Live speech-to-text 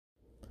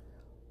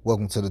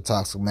Welcome to the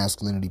Toxic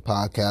Masculinity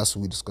Podcast,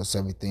 where we discuss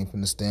everything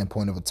from the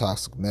standpoint of a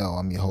toxic male.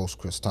 I'm your host,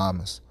 Chris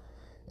Thomas.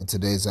 In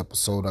today's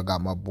episode, I got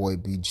my boy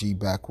BG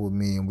back with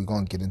me, and we're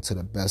going to get into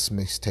the best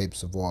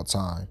mixtapes of all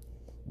time.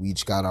 We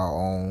each got our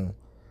own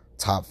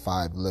top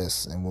 5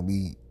 lists, and when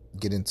we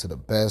get into the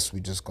best, we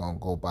just going to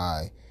go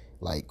by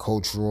like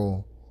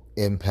cultural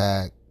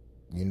impact,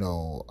 you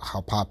know,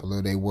 how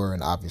popular they were,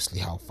 and obviously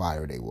how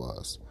fire they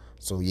was.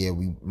 So yeah,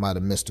 we might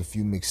have missed a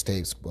few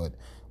mixtapes, but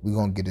we're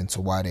going to get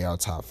into why they are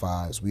top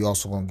 5s. We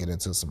also going to get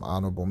into some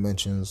honorable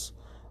mentions,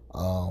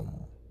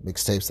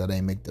 mixtapes that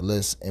ain't make the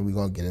list, and we're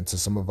going to get into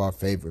some of our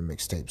favorite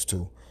mixtapes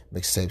too.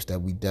 Mixtapes that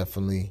we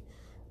definitely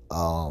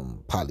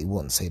probably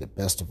wouldn't say the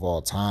best of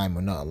all time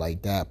or nothing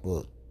like that,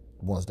 but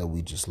ones that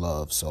we just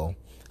love. So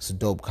it's a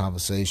dope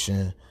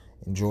conversation.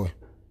 Enjoy.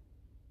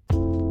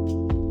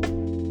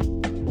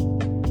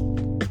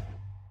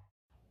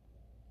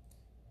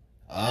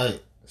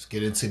 Alright, let's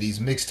get into these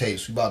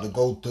mixtapes. We about to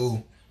go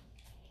through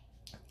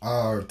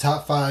our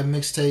top 5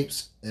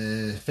 mixtapes,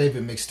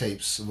 favorite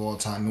mixtapes of all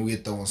time, and we'll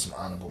throw in some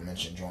honorable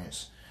mention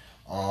joints.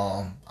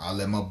 I'll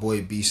let my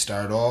boy B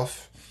start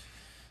off,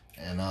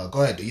 and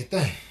go ahead, do your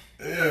thing.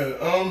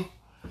 Yeah,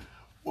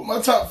 with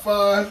my top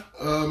 5,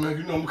 man,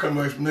 you know I'm coming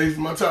with explanations.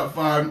 My top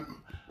 5,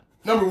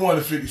 number 1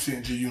 is 50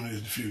 Cent G-Unit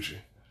is the Future.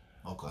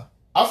 Okay.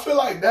 I feel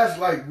like that's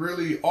like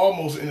really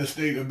almost in a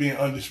state of being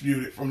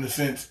undisputed from the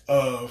sense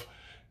of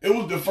it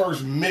was the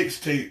first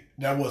mixtape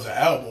that was an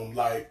album.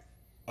 Like,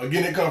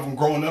 again, it come from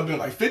growing up in,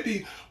 like,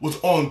 50 was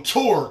on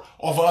tour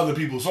off of other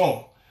people's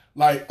songs.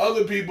 Like,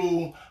 other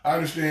people, I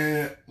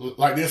understand,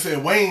 like they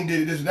said, Wayne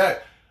did this and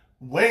that.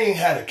 Wayne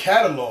had a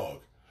catalog.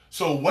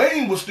 So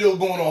Wayne was still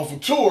going off a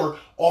tour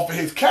off of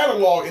his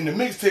catalog, and the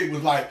mixtape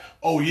was like,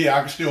 oh yeah,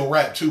 I can still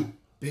rap too.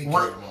 Big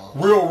Real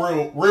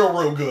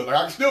good. Like,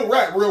 I can still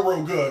rap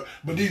real good,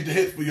 but these the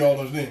hits for y'all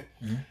understand.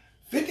 Mm-hmm.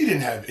 50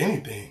 didn't have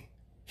anything.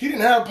 He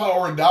didn't have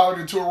Power of Dollar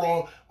to tour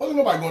on. Wasn't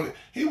nobody going to.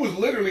 He was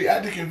literally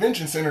at the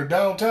convention center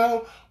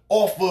downtown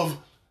off of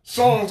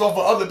songs off of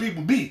other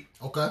people's beat.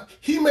 Okay.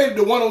 He made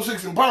the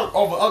 106 in Park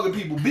off of other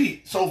people's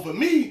beat. So for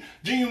me,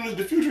 G-Unit is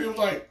the Future. It was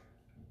like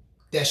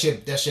that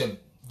shit.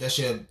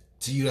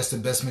 To you, that's the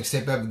best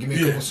mixtape ever. Give me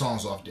a couple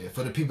songs off there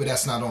for the people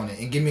that's not on it,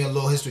 and give me a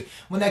little history.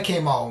 When that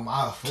came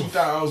out,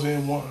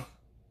 2001.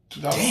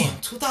 Damn,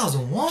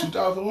 2001?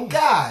 2001.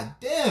 God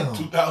damn.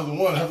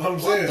 2001, that's what I'm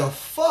saying. What the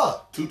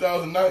fuck?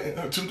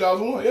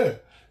 2001, yeah.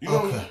 You know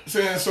what I'm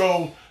saying?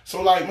 So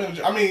like, man,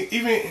 I mean,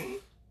 even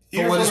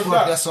for what it's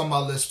worth, that's on my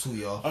list too,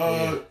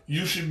 y'all.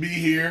 You Should Be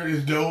Here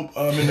is dope.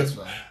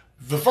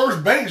 The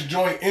first Banks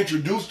joint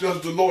introduced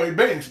us to Lloyd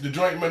Banks, the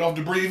joint went off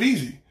to Breathe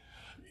Easy.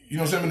 You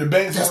know what I'm saying?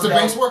 That's the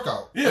Banks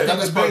workout. Yeah,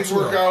 that's the Banks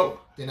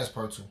workout. Then that's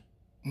part 2.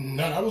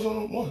 No, that was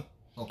on 1.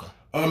 Okay.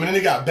 And then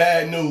they got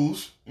Bad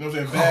News. You know what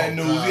I'm saying? Bad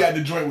News. God. He had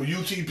the joint with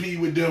UTP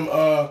with them.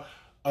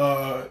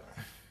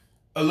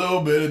 A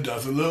little bit of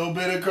dust, a little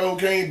bit of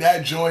cocaine.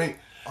 That joint.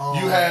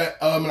 You had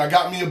and I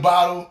Got Me a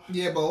Bottle.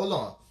 Yeah, but hold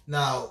on.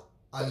 Now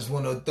I just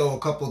want to throw a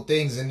couple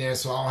things in there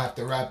so I don't have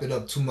to wrap it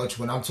up too much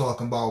when I'm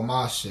talking about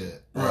my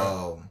shit.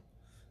 Right.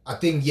 I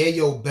think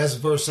Yayo best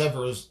verse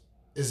ever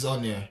is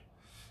on there.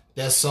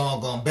 That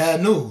song on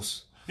Bad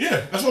News.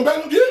 Yeah, that's on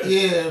Bad News.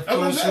 Yeah,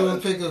 first rule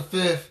pick a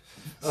 5th.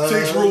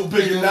 6th rule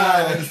pick a 9,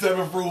 and the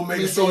 7th rule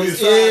make it so you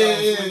sign.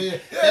 Yeah.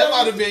 That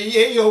might have been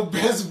Yayo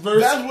best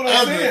verse. That's what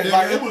I'm saying. Nigga.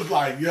 Like, it was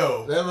like,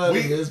 yo, that might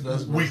be his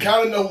best verse. We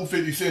kind of know who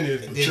 50 Cent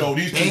is, but yo,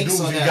 these 2 dudes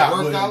he got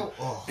with him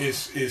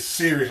is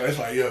serious. Like, it's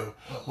like, yo,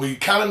 we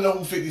kind of know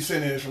who 50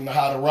 Cent is from the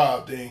How to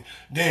Rob thing.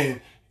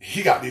 Then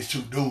he got these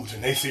 2 dudes,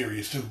 and they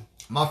serious too.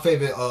 My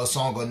favorite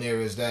song on there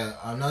is that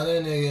I'm not a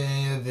nigga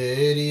in your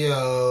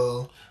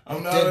video.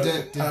 I'm not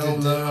and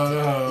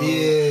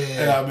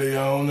I be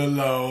on the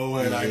low,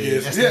 and I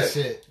guess that's that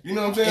shit. You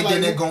know what I'm saying? And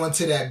then they go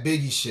into that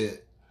Biggie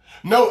shit.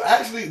 No,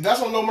 actually,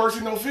 that's on No Mercy,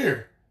 No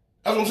Fear.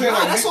 That's what I'm saying.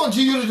 Nah, that's on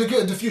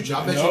G-Unit the Future.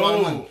 I bet you a lot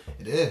of money.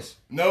 It is.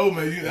 No,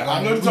 man.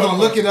 I know we're gonna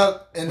look it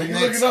up in the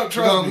next. Look it up,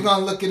 trust me. We're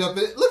gonna look it up.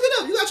 Look it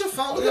up. You got your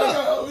phone. Look it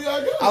up.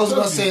 I was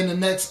gonna say in the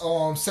next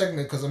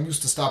segment because I'm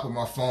used to stopping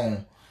my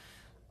phone.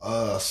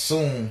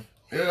 Soon.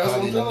 Yeah, that's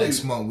probably what I'm the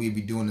next month we'll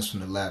be doing this from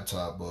the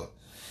laptop, but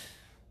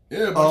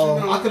yeah,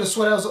 but I could have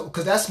sworn that was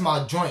because that's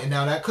my joint.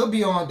 Now that could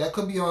be on the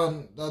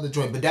other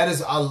joint, but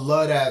I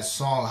love that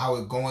song how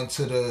it go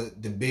into the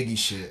Biggie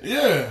shit.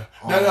 Yeah,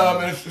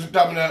 that it's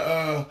stopping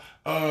that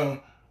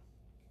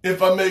if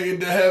I make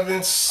it to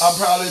heaven, I'll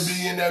probably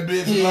be in that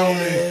bitch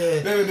lonely.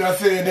 Then I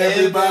said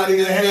everybody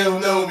in hell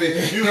know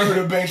me. You heard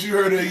of Banks, you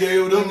heard of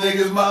Yayo, them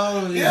niggas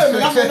mine. Yeah, man,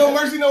 that's what No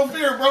Mercy, No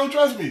Fear, bro.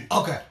 Trust me.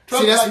 Okay.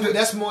 Trust see,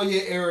 that's more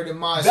your era than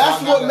mine. That's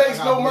so what makes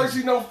No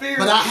Mercy, No Fear.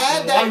 But I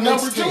had that like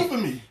number 2 for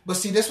me. But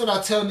see, that's what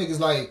I tell niggas.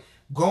 Like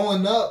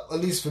growing up, at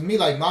least for me,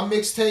 like my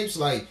mixtapes,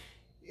 like.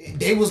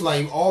 They was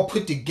like all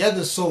put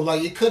together, so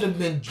like it could have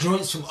been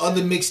joints from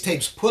other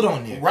mixtapes put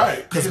on there,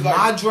 right? Because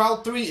my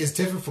Drought 3 is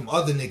different from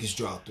other niggas'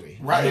 Drought 3,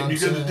 right? You know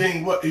because the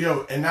thing,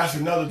 and that's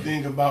another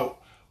thing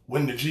about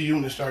when the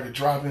G-Unit started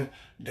dropping.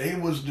 They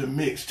was the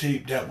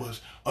mixtape that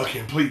was a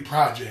complete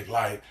project.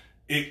 Like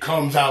it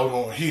comes out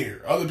on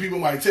here. Other people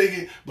might take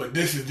it, but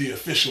this is the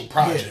official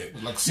project.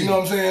 Yeah, like, you know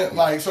what I'm saying?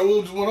 Like, so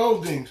it was one of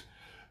those things.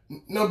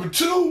 Number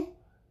two,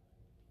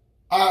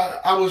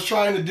 I was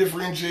trying to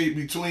differentiate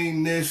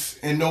between this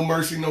and No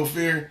Mercy, No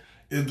Fear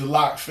is the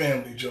Lox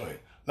family joint.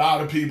 A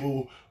lot of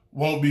people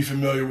won't be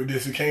familiar with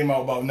this. It came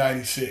out about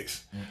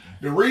 96. Mm-hmm.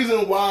 The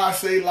reason why I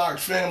say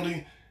Lox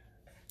family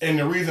and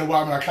the reason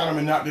why I kind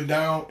of knocked it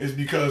down is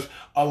because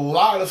a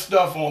lot of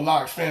stuff on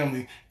Lox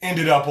family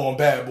ended up on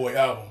Bad Boy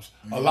albums.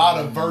 A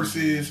lot of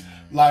verses,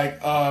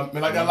 like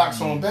that Lox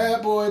song,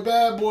 Bad Boy,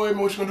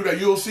 what you gonna do that?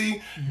 You'll see,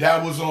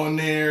 that was on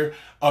there.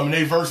 And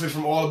they verses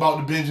from All About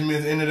the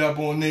Benjamins ended up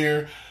on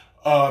there.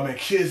 And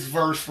Kiss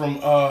verse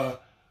from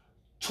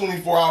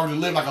 24 Hours to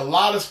Live. Like, a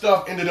lot of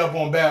stuff ended up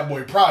on Bad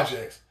Boy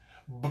projects.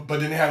 But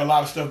then they had a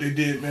lot of stuff they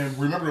did, man.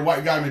 Remember the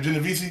white guy named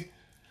Genovese?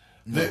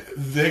 No.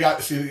 They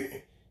got, see,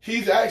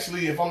 he's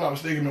actually, if I'm not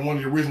mistaken, one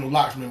of the original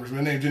Lox members,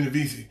 man, named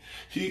Genovese.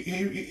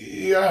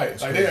 He all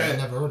right. Like, I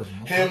never heard of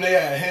him. Okay.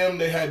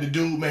 They had the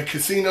dude, man,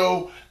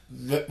 Casino,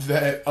 that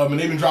they've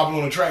been dropping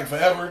on the track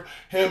forever.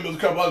 Him, there was a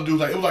couple other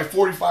dudes, like, it was like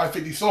 45,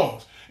 50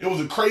 songs. It was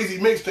a crazy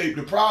mixtape.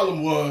 The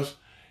problem was,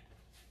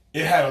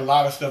 it had a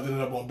lot of stuff that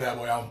ended up on Bad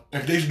Boy album.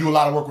 And they used to do a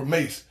lot of work with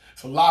Mace.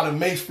 It's a lot of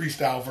Mace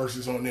freestyle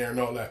verses on there and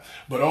all that.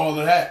 But all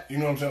of that, you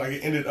know what I'm saying? Like,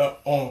 it ended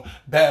up on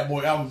Bad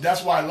Boy album.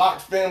 That's why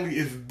Lox family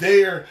is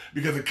there,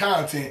 because of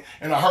content.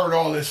 And I heard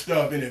all this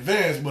stuff in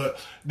advance, but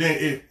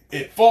then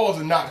it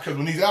falls in knots, because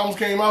when these albums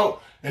came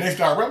out and they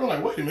started rapping, I'm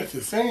like, wait a minute, it's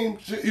the same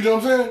shit. You know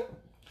what I'm saying?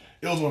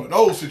 It was one of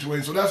those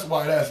situations. So that's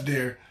why that's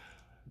there.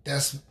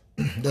 That's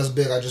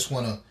big. I just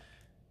want to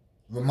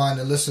remind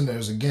the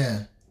listeners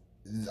again,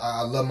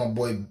 I love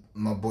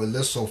my boy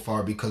list so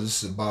far, because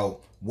it's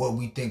about what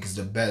we think is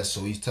the best. So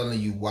he's telling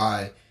you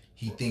why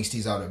he thinks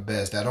these are the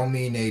best. That don't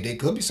mean they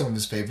could be some of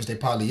his favorites. They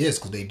probably is,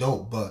 because they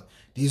dope. But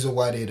these are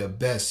why they're the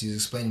best. He's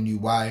explaining to you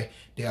why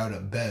they are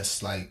the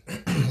best. Like,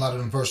 a lot of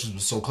them verses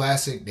were so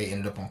classic, they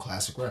ended up on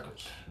classic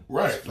records.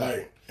 Right.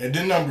 Like, and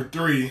then number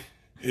 3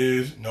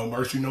 is No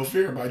Mercy, No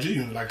Fear by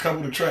G-Unit. Like, a couple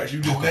of the tracks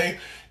you just named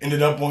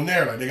ended up on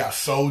there. Like, they got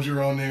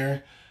Soldier on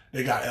there.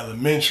 They got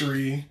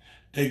Elementary.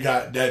 They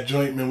got that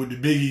joint, man, with the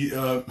Biggie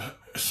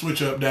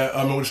switch up that,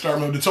 with the start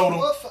with the total.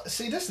 Well,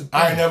 see, that's the thing.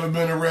 I ain't never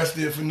been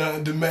arrested for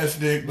nothing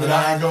domestic, but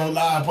I ain't gonna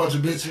lie, punch a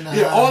bitch.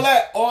 Yeah,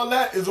 all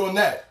that is on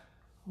that.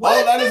 What?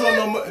 All that is on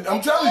No,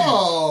 I'm telling you.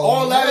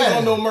 All that is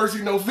on No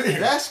Mercy, No Fear.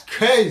 That's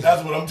crazy.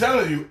 That's what I'm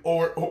telling you.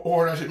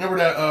 Or that shit. Remember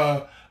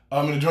that,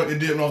 in the joint they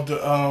did off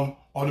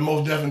the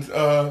Most Def and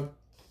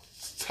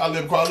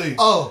Talib Kweli.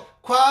 Oh.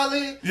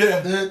 Kweli? Yeah.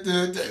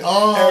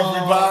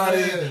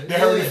 Everybody. Yeah, they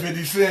heard it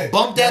 50 Cent.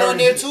 Bump that on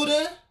there too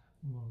then?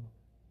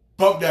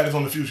 Bump That is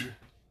on the Future.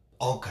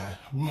 Okay.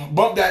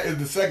 Bump That is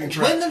the second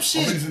track. When them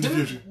shit,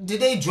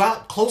 did they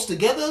drop close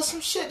together or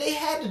some shit? They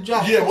had to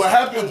drop. Yeah, what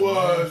happened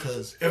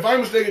was, if I'm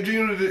mistaken,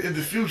 G-Unit is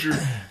the Future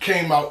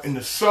came out in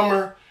the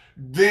summer.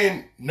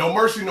 Then No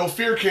Mercy, No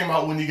Fear came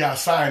out when he got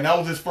signed. That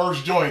was his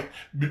first joint.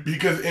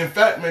 Because, in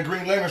fact, man,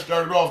 Green Lantern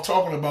started off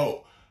talking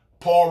about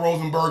Paul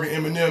Rosenberg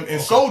and Eminem,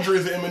 and Soldier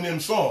is an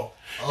Eminem song.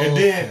 And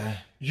then,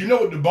 you know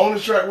what the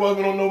bonus track was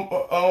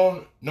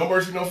on No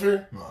Mercy, No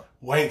Fear? Right.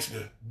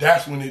 Wankster.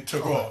 That's when it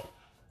took off.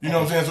 You know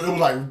what I'm saying? So it was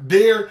like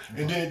there,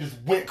 and then it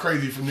just went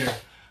crazy from there.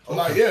 So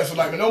like, yeah, so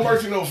like No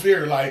Mercy, No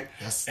Fear, like,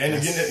 and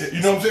again,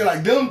 you know what I'm saying?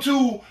 Like, them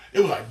two, it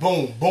was like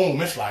boom,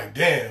 boom. It's like,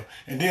 damn.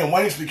 And then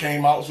Wankster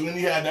came out, so then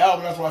he had the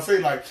album. That's why I say,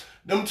 like,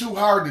 them two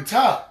hard to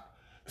top.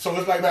 So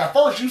it's like, man, at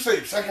first you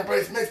say second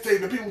place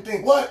mixtape, and people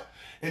think, what?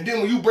 And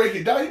then when you break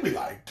it down, you be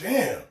like,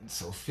 damn.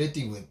 So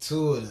 50 with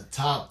 2 of the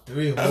top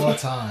 3 of all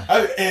time.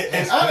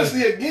 And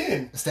honestly,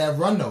 again. It's that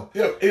run, though.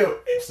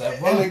 It's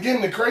that run. And again,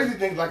 the crazy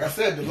thing, like I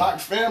said, the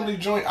Lox family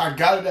joint, I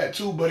got it at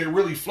 2, but it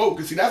really flowed.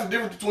 Because see, that's the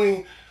difference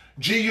between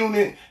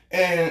G-Unit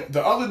and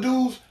the other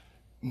dudes.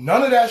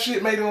 None of that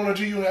shit made it on a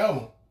G-Unit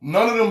album.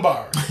 None of them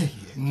bars.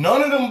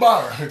 None of them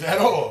bars at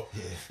all.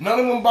 Yeah. None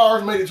of them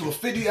bars made it to a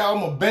 50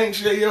 album, a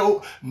Banks,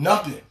 Yayo,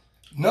 nothing.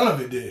 None of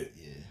it did.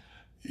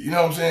 You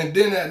know what I'm saying?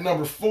 Then at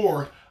number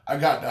 4, I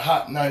got the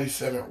Hot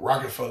 97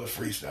 Rockefeller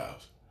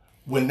Freestyles.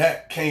 When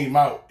that came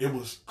out, it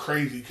was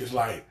crazy because,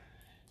 like,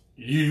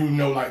 you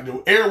know, like,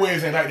 the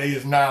airways ain't like they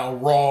is now,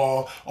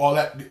 raw, all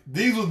that.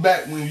 These was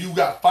back when you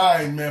got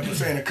fined, man, for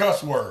saying a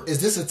cuss word.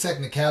 Is this a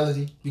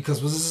technicality?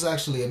 Because was this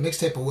actually a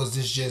mixtape, or was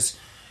this just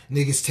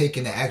niggas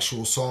taking the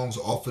actual songs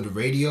off of the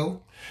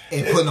radio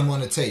and putting them on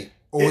the tape?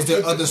 Or was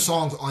there other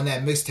songs on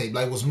that mixtape?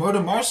 Like, was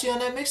Murder Marcy on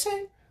that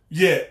mixtape?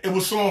 Yeah, it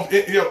was songs.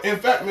 In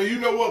fact, man, you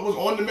know what was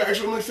on the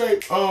actual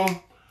mixtape?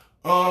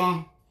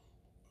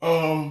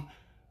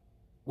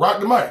 Rock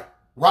the Mic.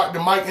 Rock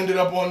the Mic ended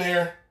up on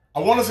there. I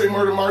want to say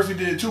Murder Marcy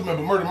did too, man,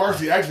 but Murder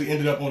Marcy actually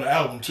ended up on the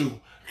album too.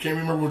 I can't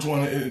remember which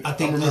one. I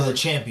think the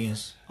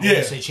Champions. I want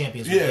to say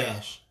Champions with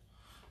Cash.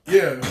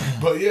 Yeah,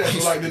 but yeah,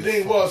 so like the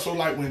thing was, so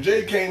like when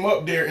Jay came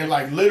up there and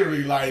like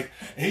literally like,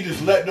 and he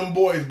just let them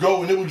boys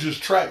go, and it was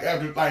just track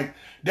after, like,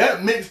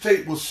 that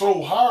mixtape was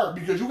so hard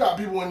because you got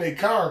people in their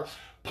car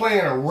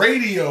playing a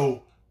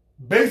radio,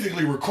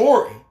 basically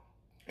recording.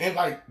 And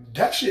like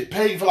that shit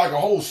paid for like a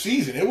whole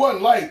season. It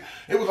wasn't like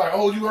it was like,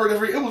 oh, you heard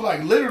every. It was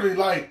like literally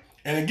like.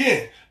 And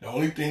again, the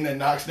only thing that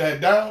knocks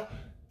that down,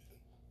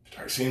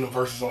 start seeing the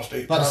verses on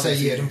state. About to say,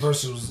 CDs. yeah, them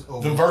verses was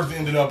over. Them verses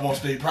ended up on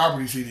state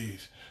property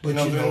CDs. But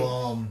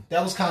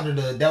that was kind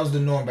of that was the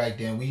norm back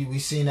then. We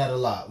seen that a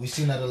lot. We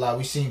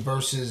seen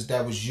verses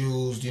that was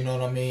used. You know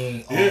what I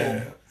mean?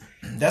 Yeah.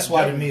 That's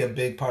why to me a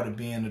big part of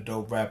being a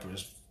dope rapper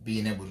is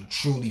being able to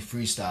truly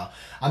freestyle.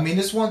 I mean,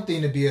 it's one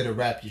thing to be able to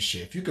rap your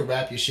shit. If you can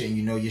rap your shit and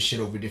you know your shit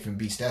over different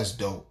beats, that's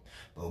dope.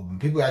 But when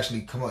people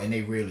actually come out and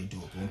they rarely do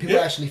it. But when people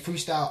actually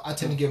freestyle, I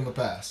tend to give them a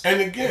pass.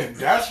 And again,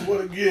 that's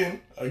what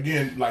again,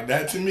 like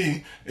that to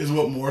me is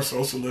what more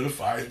so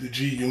solidifies the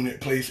G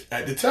Unit place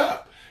at the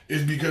top.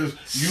 Is because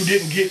you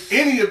didn't get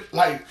any of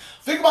like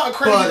think about how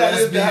crazy that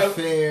is. Let's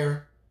be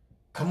fair.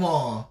 Come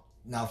on,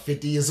 now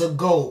 50 is a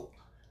GOAT.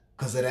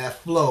 Because of that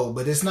flow,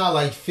 but it's not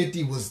like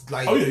 50 was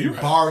like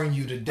barring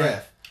you to death.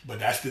 Right. But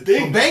that's the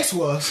thing. Well, Banks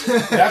was.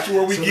 That's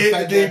where we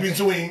get the thing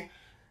between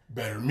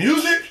better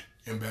music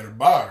and better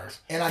bars.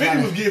 And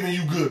 50 was giving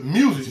you good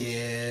music.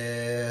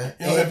 Yeah.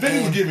 You know, 50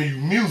 was giving you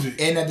music.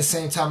 And at the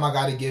same time, I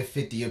got to give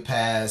 50 a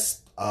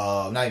pass.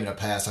 Not even a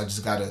pass. I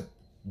just got to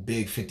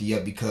big 50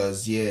 up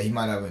because, he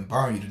might not have been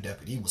burning you to death,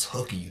 but he was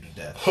hooking you to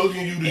death.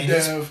 Hooking you to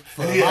death.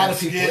 For a lot of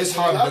people, it's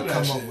harder to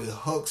come up with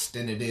hooks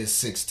than it is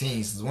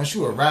 16s. Once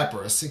you're a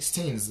rapper, a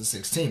 16 is a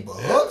 16. But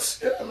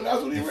hooks, I mean,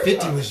 that's what he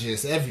 50 was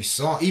just every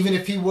song. Even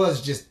if he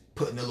was just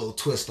putting a little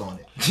twist on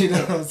it. You know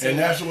what I'm saying? And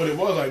that's what it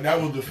was. Like,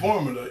 that was the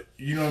formula.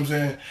 You know what I'm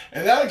saying?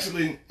 And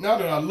actually, now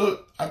that I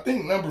look, I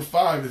think number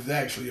 5 is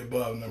actually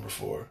above number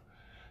 4.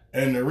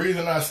 And the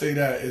reason I say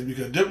that is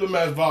because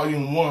Diplomats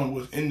Volume 1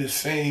 was in the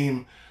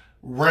same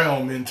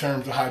realm in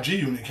terms of how G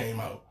Unit came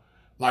out.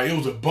 Like, it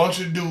was a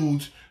bunch of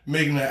dudes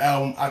making an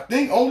album. I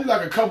think only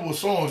like a couple of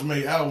songs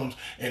made albums,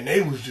 and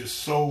they was just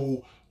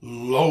so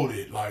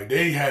loaded. Like,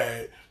 they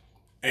had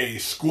a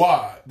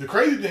squad. The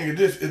crazy thing is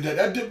this, is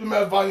that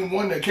Diplomat Volume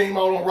 1 that came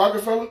out on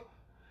Rockefeller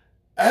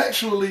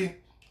actually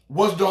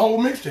was the whole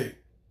mixtape.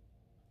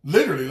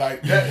 Literally,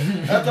 like, that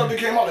stuff that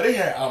came out, they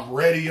had I'm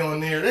Ready on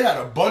there. They had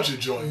a bunch of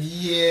joints.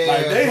 Yeah.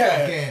 Like, they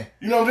had,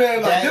 you know what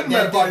I'm saying? Like,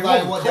 Diplomat Volume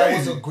 1 was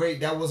crazy.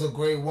 That was a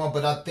great one,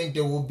 but I think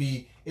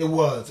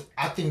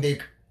I think they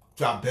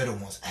dropped better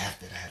ones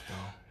after that, though.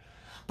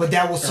 But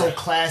that was so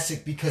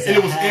classic because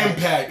it was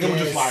impact. It was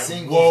just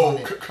like, whoa.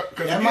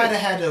 That might have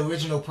had the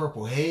original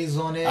Purple Haze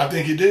on it. I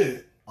think it did.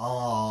 It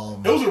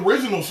was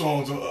original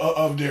songs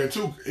of there,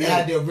 too. It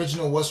had the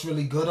original What's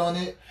Really Good on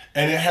it.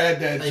 And it had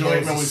that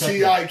joint with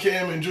T.I.,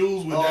 Cam, and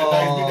Jules with that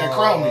nice beat, that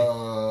Crown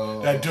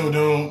Me. That doom,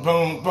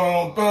 boom,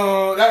 boom,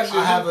 boom. That shit.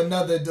 I have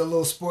the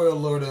little spoiler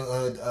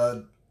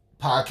alert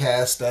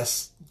podcast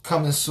that's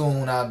coming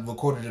soon. I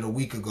recorded it a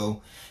week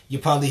ago.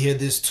 You'll probably hear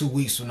this 2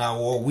 weeks from now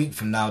or a week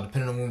from now,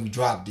 depending on when we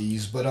drop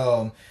these. But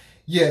I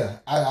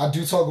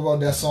do talk about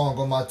that song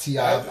on my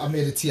T.I. I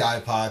made a T.I.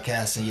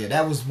 podcast, and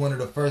that was one of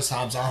the first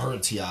times I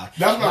heard T.I.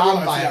 That's when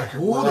I'm like,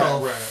 who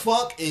the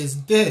fuck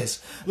is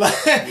this?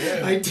 Like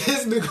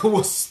this nigga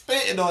was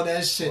spitting on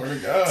that shit.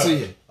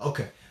 So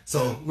okay.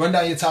 So run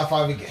down your top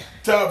 5 again.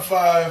 Top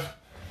 5,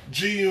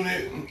 G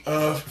Unit,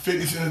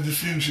 50 Cent of the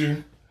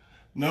Future.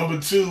 Number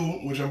 2,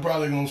 which I'm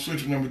probably gonna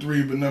switch with number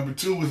 3, but number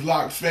 2 is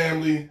Lock's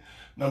Family.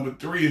 Number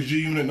 3 is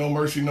G Unit, No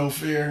Mercy, No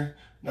Fear.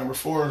 Number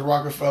 4 is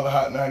Rockefeller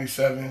Hot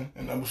 97.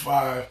 And number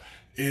 5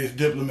 is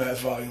Diplomats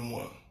Volume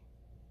 1.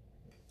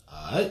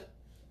 Alright.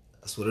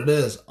 That's what it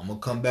is. I'm going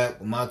to come back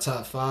with my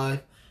top 5.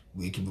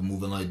 We keep it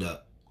moving like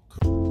that.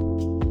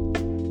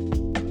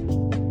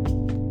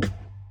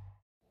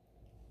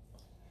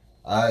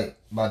 Alright.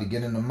 About to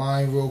get into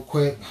mine real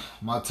quick.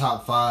 My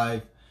top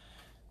 5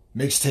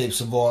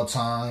 mixtapes of all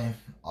time.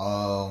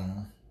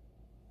 I'm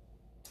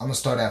going to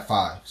start at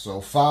 5.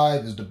 So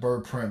 5 is The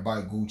Bird Print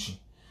by Gucci.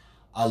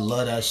 I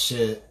love that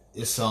shit.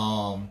 It's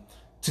to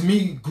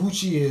me,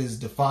 Gucci is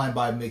defined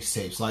by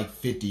mixtapes like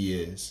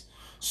 50 is.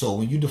 So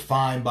when you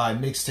define by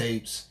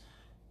mixtapes,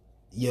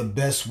 your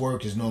best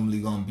work is normally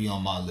gonna be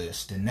on my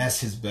list. And that's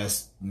his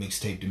best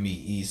mixtape to me,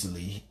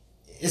 easily.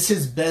 It's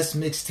his best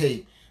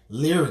mixtape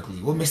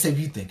lyrically. What mixtape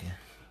you thinking?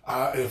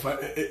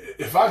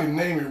 If I can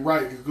name it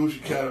right, the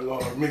Gucci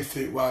catalog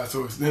mixtape wise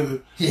so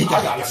extended, I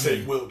gotta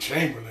say Will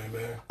Chamberlain,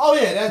 man. Oh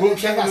yeah, Will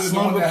Chamberlain got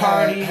Slumber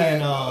Party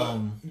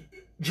and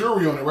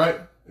Jury on it,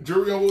 right?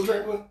 Jury on Will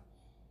Chamberlain?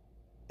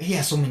 He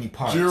has so many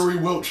parts. Jury,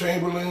 Will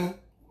Chamberlain.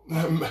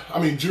 I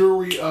mean,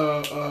 Jury,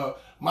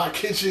 My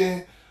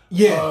Kitchen.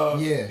 Yeah.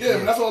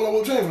 Man, that's all on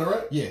Will Chamberlain,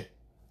 right? Yeah.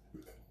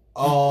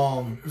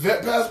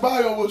 That passed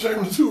by on Will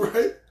Chamberlain too,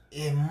 right?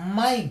 It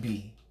might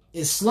be.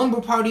 Is Slumber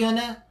Party on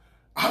that?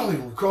 I don't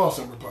even recall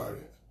Slumber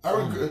Party.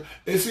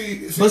 But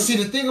see,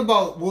 the thing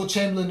about Will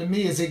Chamberlain to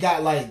me is it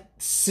got like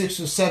 6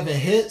 or 7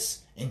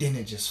 hits, and then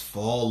it just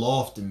fall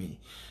off to me.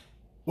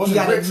 He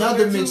got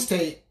another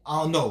mixtape.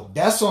 I don't know.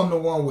 That's on the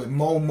one with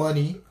Mo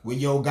Money, with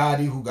Yo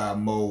Gotti, who got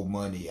Mo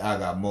Money. I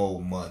got Mo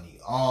Money.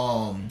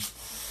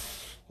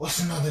 What's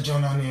another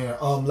joint on there?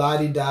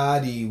 Lottie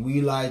Dottie,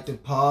 We Like to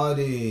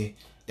Party.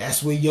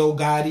 That's with Yo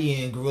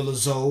Gotti and Gorilla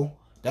Zoe.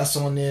 That's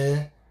on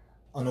there.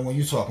 on the one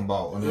you talking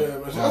about. But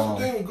that's the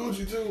thing with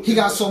Gucci too. He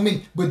got so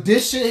many, but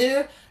this shit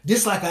here,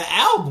 this like an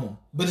album,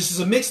 but this is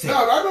a mixtape.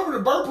 No, I remember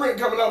the Bird Print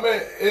coming out,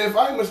 man. If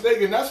I'm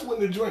mistaken, that's when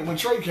the joint when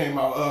Trey came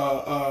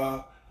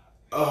out.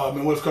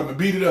 Man, what's coming?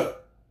 Beat It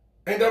Up.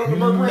 Ain't that on the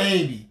Bird Print?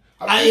 Maybe.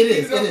 It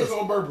is.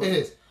 It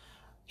is.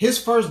 His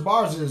first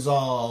bars is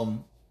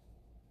all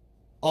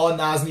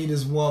Nas need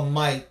is one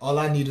mic. All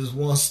I need is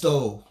one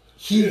stove.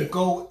 He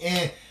go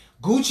in.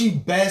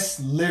 Gucci best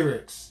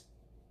lyrics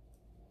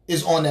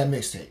is on that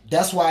mixtape.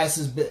 That's why it's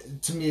his.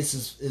 To me,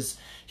 it's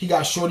he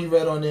got Shorty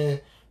Red on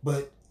there,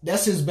 but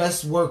that's his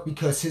best work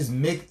because his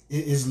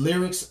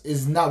lyrics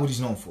is not what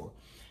he's known for.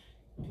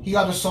 He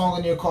got a song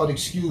in there called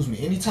 "Excuse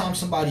Me." Anytime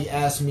somebody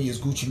asks me, "Is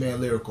Gucci Mane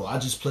lyrical?" I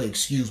just play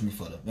 "Excuse Me"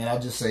 for them, and I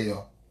just say,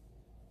 "Yo,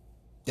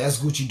 that's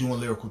Gucci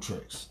doing lyrical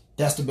tricks.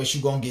 That's the best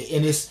you gonna get."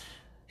 And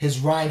his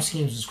rhyme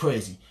schemes is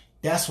crazy.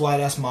 That's why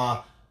that's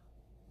my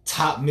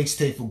top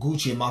mixtape for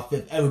Gucci and my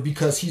fifth ever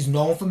because he's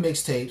known for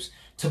mixtapes.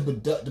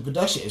 The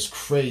production is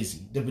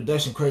crazy. The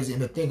production crazy.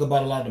 And the thing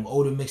about a lot of them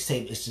older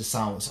mixtapes, it just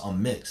sounds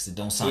unmixed. It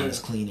don't sound as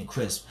clean and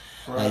crisp.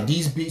 Right. Like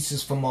these beats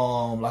is from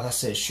like I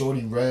said,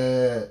 Shorty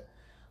Red,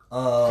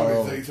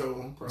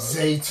 Zaytoven.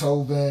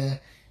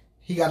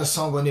 He got a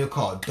song on there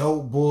called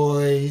Dope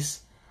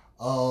Boys.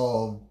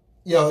 Yo,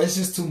 it's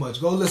just too much.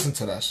 Go listen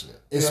to that shit.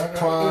 It's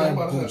prime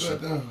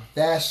Gucci.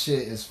 That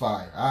shit is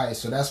fire. Alright,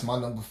 so that's my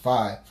number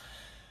 5.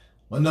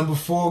 My number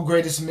 4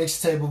 greatest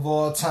mixtape of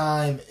all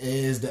time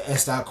is the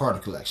S. Carter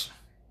collection.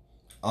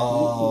 I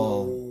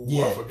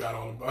forgot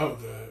all about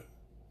that.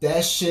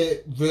 That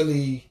shit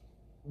really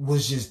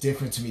was just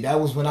different to me. That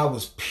was when I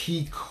was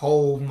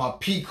my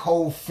peak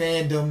Hov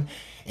fandom.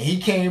 And he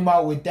came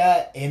out with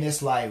that, and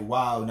it's like,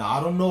 wow. Now,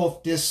 I don't know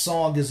if this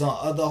song is on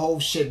other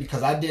Hov shit,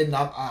 because I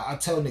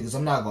tell niggas,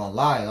 I'm not gonna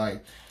lie,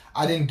 like,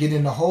 I didn't get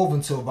into Hov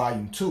until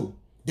Volume 2.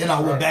 Then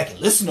I went back and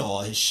listened to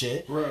all his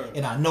shit,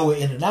 and I know it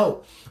in and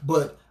out.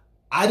 But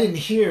I didn't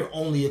hear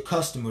Only a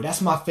Customer.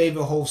 That's my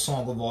favorite Hov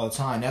song of all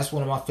time. That's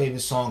one of my favorite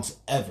songs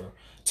ever.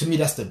 To me,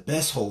 that's the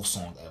best Hov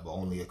song ever,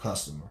 Only a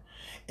Customer.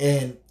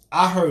 And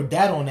I heard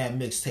that on that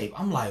mixtape.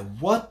 I'm like,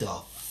 what the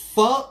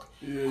fuck?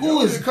 Yeah,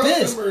 who is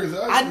this?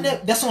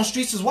 That's on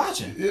Streets is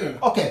Watching. Yeah.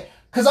 Okay.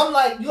 Because I'm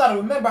like, you got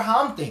to remember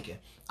how I'm thinking.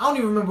 I don't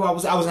even remember I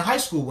was in high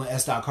school when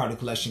S. Carter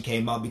collection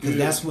came out, because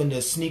that's when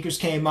the sneakers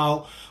came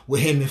out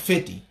with him and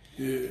 50.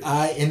 Yeah.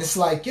 And it's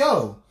like,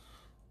 yo,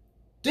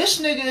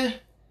 this nigga,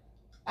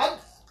 I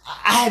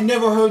had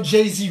never heard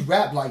Jay-Z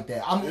rap like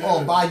that. I'm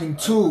on Volume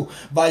 2,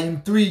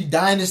 Volume 3,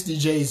 Dynasty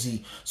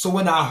Jay-Z. So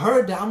when I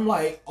heard that, I'm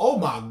like, oh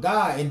my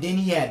God. And then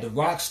he had the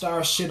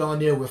Rockstar shit on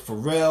there with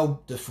Pharrell,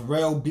 the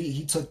Pharrell beat.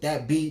 He took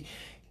that beat,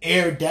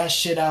 aired that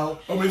shit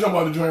out. Oh, you talking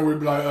about the joint where he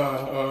be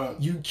like,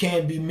 you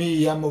can't be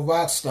me, I'm a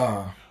rock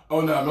star.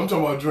 Oh, no, I'm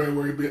talking about a joint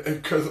where he be,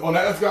 because on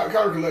that Scott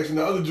Carter collection,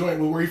 the other joint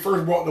was where he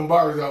first brought them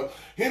bars out.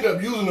 He ended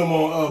up using them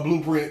on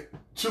Blueprint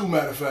 2,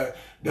 matter of fact.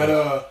 That,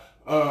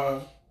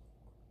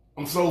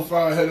 I'm so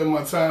far ahead of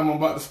my time, I'm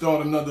about to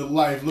start another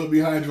life. Look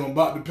behind you, I'm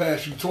about to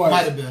pass you twice.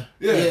 Might have been.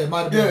 Yeah,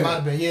 might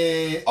have been.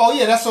 Yeah. Oh,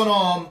 yeah, that's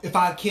on If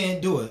I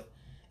Can't Do It.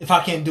 If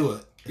I Can't Do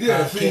It.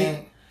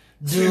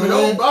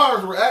 Those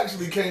bars were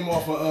actually came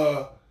off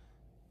of,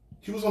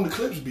 he was on the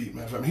Clips beat,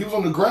 man. He was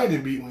on the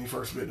Grinding beat when he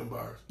first spit them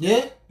bars.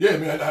 Yeah? Yeah,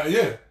 man,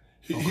 yeah.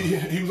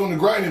 He was on the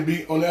Grinding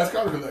beat on the S.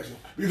 Carter collection.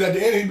 Because at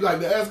the end, he'd be like,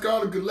 the S.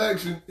 Carter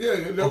collection. Yeah,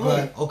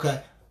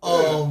 okay.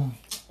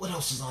 What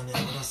else is on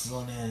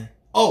there?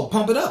 Oh,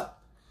 Pump It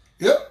Up.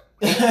 Yep.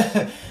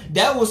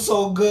 That was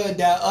so good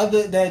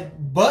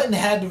that Button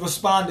had to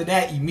respond to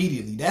that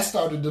immediately. That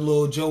started the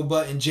little Joe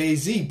Button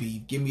Jay-Z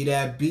beef. Give me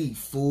that beat,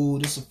 fool.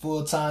 This a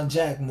full-time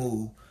Jack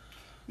move.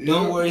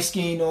 Don't worry,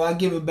 Skino, I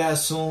give it back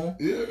soon.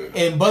 Yeah.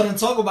 And Button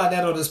talk about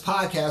that on this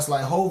podcast,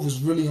 like Hov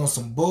was really on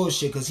some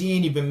bullshit, because he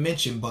ain't even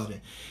mentioned Button.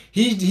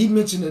 He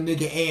mentioned the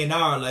nigga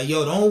A&R, like,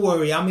 yo, don't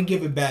worry, I'm gonna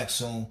give it back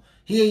soon.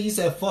 He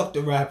said fuck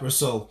the rapper,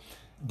 so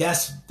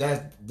that's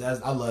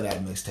I love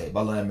that mixtape.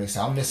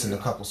 I'm missing a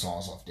couple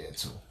songs off there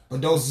too.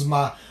 But those is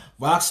my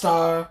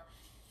Rockstar,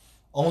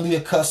 Only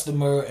a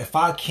Customer, If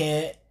I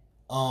Can't,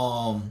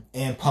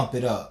 and Pump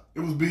It Up. It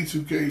was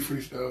B2K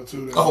freestyle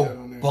too.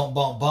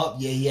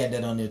 Bump. Yeah, he had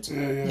that on there too.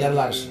 He had a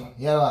lot of shit on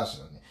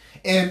there.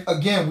 And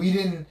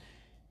again,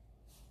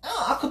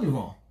 I could be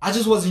wrong. I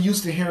just wasn't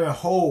used to hearing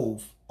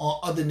Hov on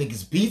other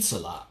niggas' beats a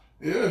lot.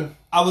 Yeah.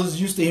 I was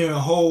used to hearing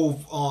Hov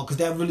because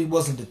that really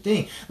wasn't the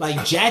thing.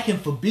 Like, jacking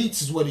for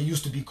beats is what it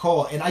used to be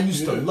called. And I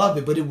used to love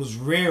it, but it was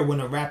rare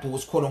when a rapper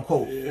was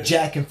quote-unquote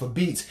jacking for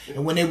beats.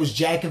 And when they was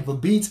jacking for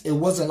beats, it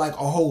wasn't like a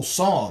whole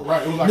song.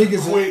 Right, it was like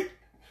niggas quick.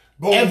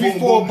 Boom, every boom,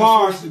 4 boom,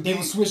 bars, they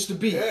would switch the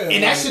beat. Yeah,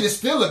 and that shit is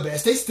still the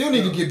best. They still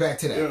need to get back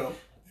to that. Yeah.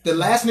 The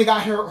last nigga I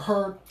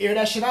heard air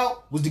that shit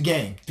out was The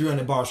Game,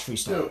 300 bars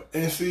freestyle.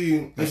 Yeah. And see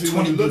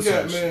when you look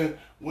at, man,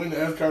 when the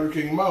S. Carter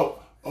came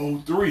out,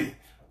 03.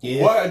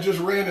 Yeah. Why I just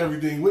ran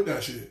everything with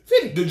that shit.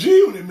 The G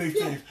Unit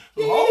mixtapes.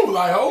 So I was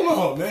like, hold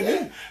on,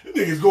 man. This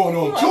nigga's going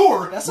on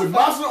tour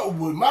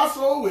with my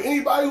song, with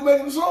anybody who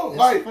making the song.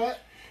 Like,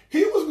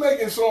 he was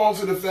making songs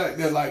to the fact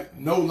that, like,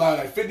 no lie,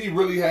 like 50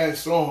 really had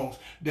songs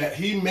that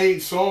he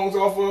made songs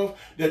off of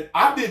that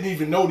I didn't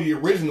even know the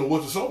original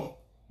was a song.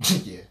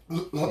 Yeah.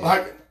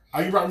 Like,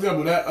 I give you an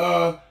example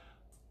that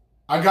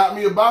I Got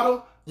Me a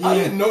Bottle. Yeah. I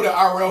didn't know that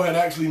RL had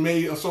actually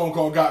made a song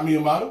called Got Me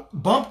a Bottle.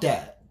 Bump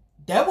that.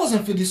 That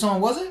wasn't 50 song,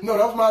 was it? No,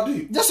 that was My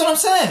Deep. That's what I'm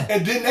saying.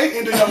 And then they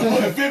ended up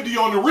putting 50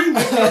 on the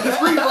remix because the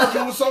street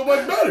version was so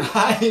much better.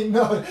 I didn't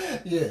know.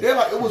 Yeah. Yeah,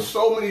 like, it was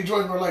so many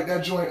joints where, like,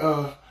 that joint,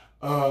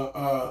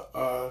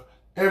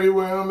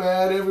 everywhere I'm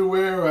at,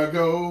 everywhere I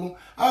go,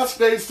 I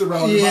stay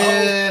surrounded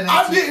Yeah, by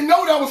I didn't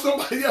know that was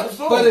somebody else's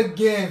song. But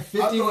again, 50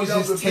 thought was that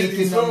was just a 50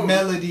 taking the song.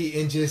 melody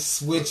and just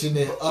switching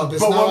it up.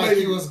 It's But not what like made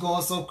he it- was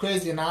going so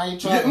crazy, and I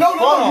ain't trying Yeah, to no,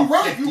 front you're on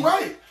right, 50.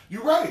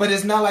 you're right. But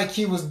it's not like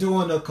he was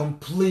doing a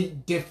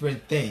complete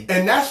different thing.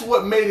 And that's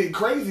what made it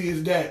crazy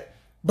is that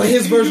But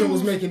his he version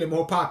was used- making it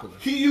more popular.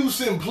 he used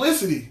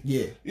simplicity.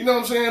 Yeah. You know what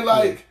I'm saying?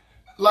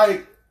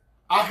 Like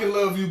I Can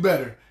Love You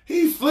Better.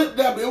 He flipped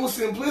that, but it was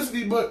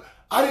simplicity, but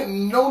I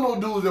didn't know no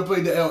dudes that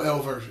played the LL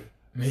version.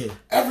 Yeah.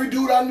 Every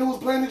dude I knew was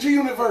playing the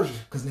G-Unit version.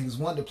 Because niggas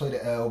wanted to play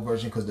the L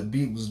version because the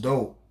beat was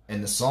dope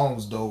and the song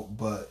was dope,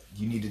 but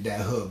you needed that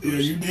hood version.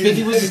 Yeah, you did.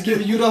 50 was just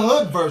giving you the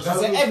hood versions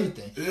That of was-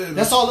 everything. yeah,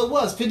 That's all it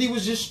was. 50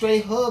 was just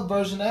straight hood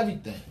version of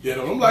everything. Yeah,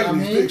 though, I'm liking You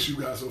know these what I mean? picks you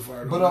got so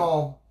far. But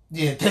though.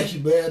 yeah, thank you,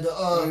 man. ain't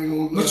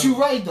gonna But lie. you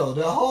right though.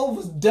 The whole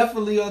was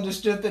definitely on the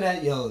strength of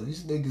that. Yo,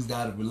 these niggas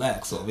gotta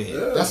relax over here.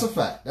 Yeah. That's a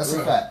fact. That's a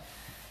Right. fact.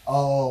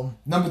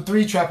 Number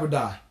 3, Trap or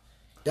Die.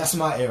 That's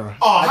my era.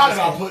 Oh, how just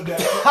did I can't- put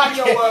that?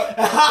 You know what?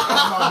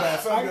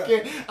 That's my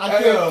bad.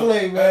 I can't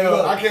play, man. Yo,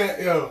 Look. I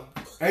can't. Yo,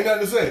 ain't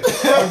nothing to say.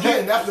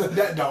 Again, that's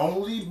the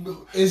only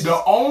It's-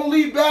 the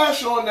only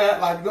bash on that.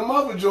 Like them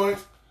other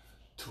joints,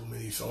 too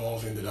many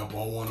songs ended up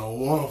on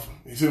 101 of them.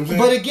 You see what I'm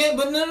saying? But again,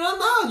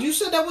 no. You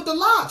said that with the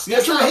locks. Yeah,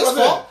 That's true, not his that's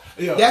what I'm fault.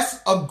 saying. Yeah.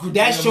 That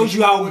Yeah, shows but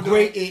you how with the-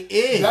 great it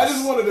is. that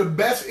is one of the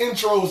best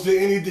intros to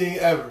anything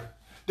ever.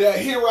 That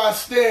Here I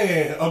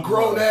Stand, a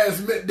grown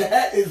ass man.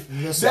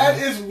 Listen, That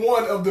is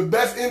one of the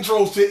best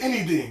intros to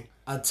anything.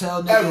 I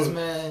tell niggas, Ever.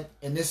 man,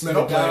 and this Man,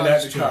 is I'm playing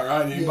that in the truth. car.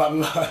 I ain't even about to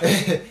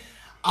lie.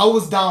 I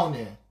was down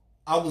there.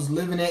 I was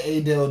living in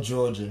Adel,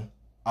 Georgia.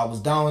 I was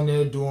down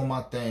there doing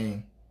my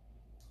thing,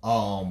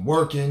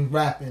 working,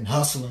 rapping,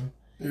 hustling.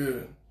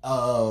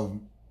 Yeah.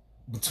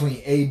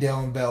 Between Adel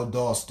and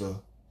Valdosta,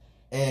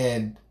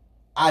 and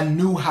I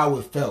knew how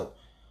it felt.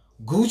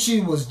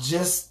 Gucci was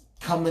just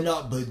coming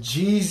up, but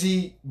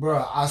Jeezy,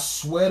 bruh, I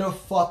swear to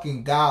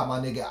fucking God, my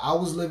nigga, I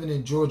was living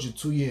in Georgia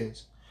 2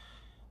 years.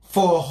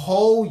 For a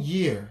whole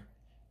year,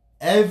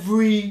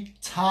 every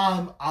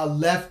time I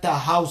left the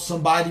house,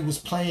 somebody was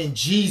playing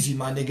Jeezy,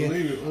 my nigga.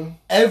 Believe it, man.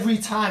 Every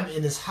time,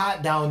 and it's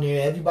hot down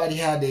there. Everybody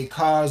had their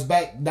cars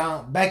back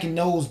in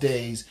those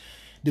days.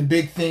 The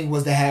big thing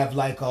was to have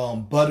like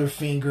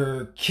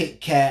Butterfinger, Kit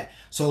Kat.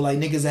 So like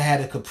niggas that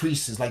had the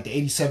Caprices, like the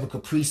 87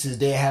 Caprices,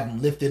 they have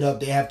them lifted up.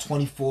 They have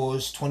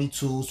 24s,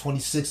 22s,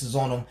 26s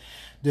on them.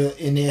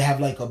 And they have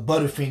like a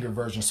Butterfinger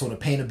version. So the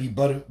paint would be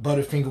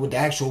Butterfinger with the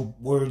actual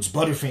words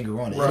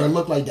Butterfinger on it. Right. It'll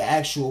look like the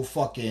actual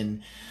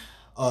fucking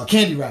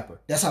candy wrapper.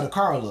 That's how the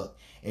car look.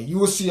 And you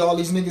will see all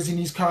these niggas in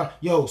these cars.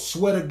 Yo,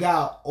 swear to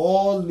God,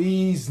 all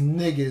these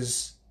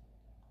niggas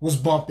was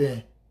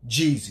bumping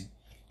Jeezy.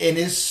 And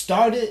it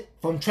started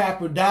from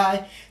Trap or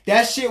Die.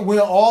 That shit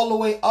went all the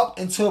way up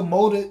until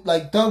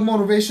Thug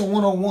Motivation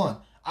 101.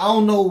 I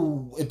don't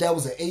know if that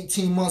was an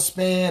 18-month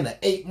span, an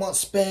 8-month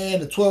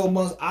span, a 12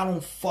 months. I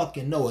don't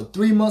fucking know. A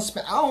 3-month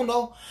span. I don't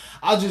know.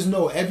 I just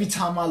know every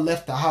time I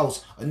left the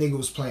house, a nigga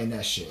was playing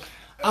that shit.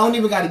 I don't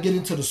even got to get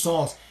into the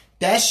songs.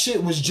 That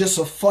shit was just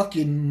a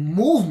fucking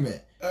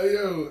movement.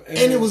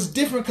 And it was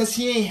different because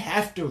he ain't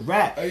have to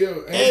rap.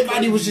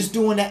 Everybody was just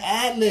doing the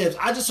ad-libs.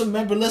 I just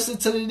remember listening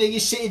to the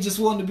nigga shit and just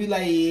wanted to be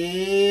like,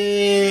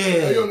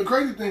 yeah. And the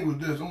crazy thing was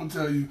this. I'm going to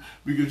tell you,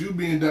 because you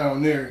being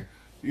down there,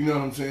 you know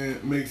what I'm saying,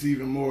 makes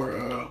even more,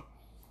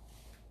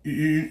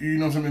 you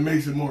know what I'm saying, it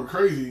makes it more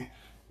crazy.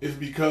 It's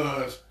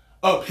because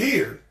up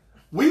here,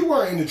 we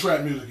weren't into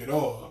trap music at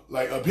all.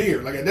 Like up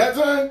here. Like at that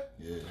time,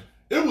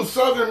 it was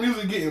Southern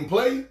music getting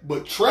played,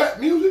 but trap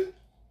music,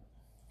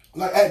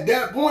 like at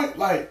that point,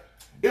 like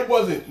it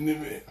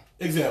wasn't.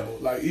 Example,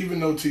 like even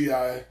though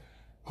T.I.,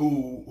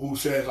 who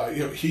says like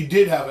he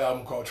did have an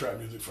album called Trap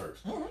Music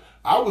first.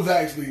 I was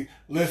actually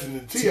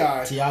listening to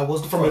T.I. T.I.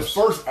 was the from first. his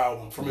first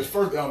album. From his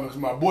first album, because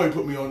my boy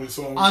put me on this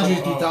song. Andre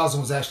 3000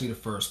 was actually the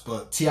first,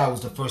 but T.I.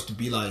 was the first to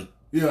be like,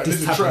 like,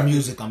 this is type trap of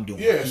music I'm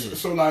doing. Yeah,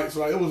 so like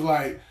it was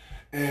like,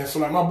 and so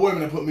like my boy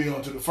man put me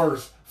on to the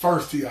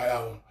first T.I.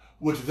 album,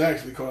 which is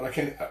actually called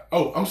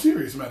I'm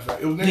serious, matter of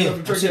fact. It was named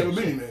after Tracy Ever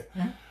Beanie Man.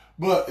 Mm-hmm.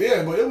 But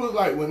it was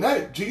like when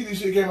that Jeezy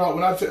shit came out,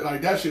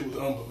 like that shit was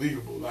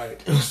unbelievable.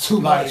 Like It was too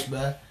much,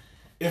 man.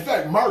 In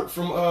fact, Mark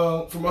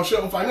from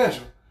Shelton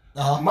Financial,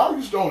 Mark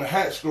used to own a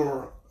hat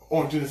store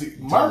on Genesee.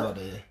 Mark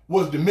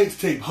was the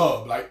mixtape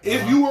hub. Like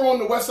if you were on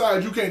the West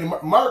Side, you came to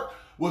Mark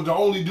was the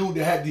only dude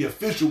that had the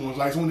official ones.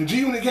 Like so when the G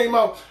Unit came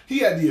out, he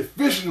had the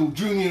official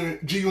G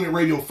Unit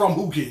radio from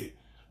Who Kid.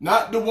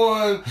 Not the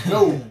one,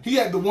 no, he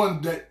had the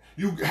one that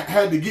you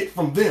had to get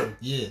from them.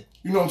 Yeah.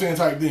 You know what I'm saying,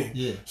 type thing.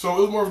 Yeah. So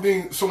it was more of a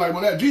thing. So like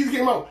when that Jeezy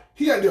came out,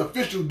 he had the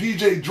official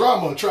DJ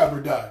drama Trap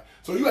or Die.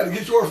 So you had to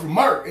get yours from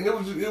Mark, and it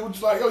was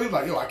just like, yo, he was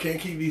like, yo, I can't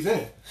keep these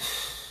in.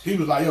 He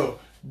was like, yo,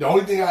 the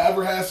only thing I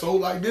ever had sold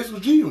like this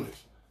was G Units.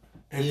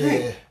 And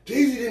then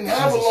Jeezy didn't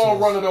have a long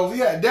run of those. He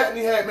had that, and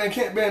he had Man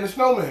Can't Ban the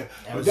Snowman.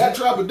 But that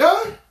Trap or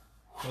Die.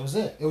 That was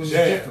it. It was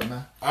just different,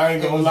 man. I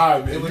ain't gonna lie,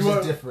 man. It was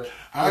just different.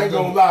 I ain't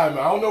gonna lie, man.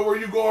 I don't know where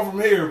you going from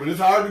here, but it's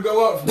hard to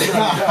go up from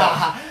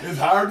Trap. It's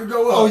hard to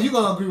go up. Oh, you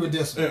gonna agree with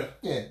this one? Yeah.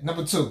 Yeah.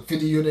 Number 2,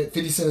 50 Unit,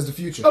 50 Cent is the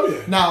future. Oh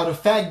yeah. Now the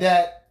fact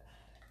that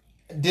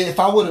if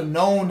I would have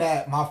known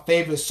that my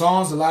favorite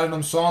songs, a lot of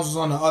them songs was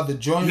on the other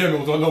joint, Yeah, it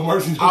was on No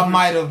Mercy. I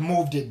might have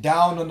moved it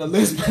down on the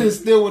list, but it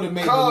still would have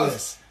made the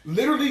list.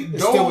 Literally,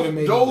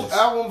 those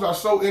albums are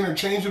so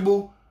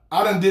interchangeable.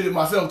 I done did it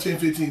myself 10,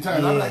 15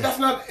 times. Yeah. I'm like, that's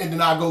not, and then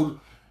I go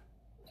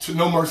to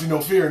No Mercy, No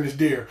Fear, and it's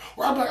there.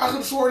 Where I'm like, I could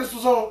have swore this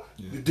was on.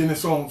 Then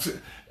it's on.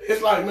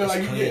 It's like, man,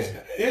 like,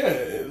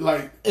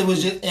 like. It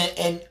was just,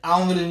 and I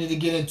don't really need to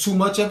get into too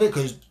much of it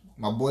because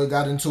my boy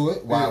got into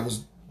it while it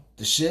was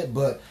the shit,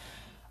 but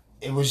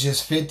it was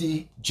just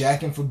 50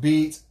 jacking for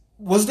beats.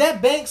 Was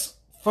that Banks'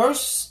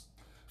 first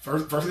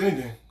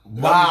anything?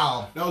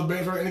 Wow. That was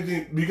Banks' first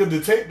anything, because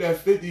the tape that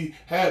 50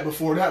 had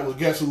before that was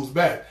Guess Who's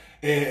Back.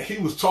 And he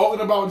was talking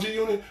about G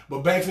Unit, but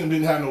Banks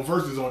didn't have no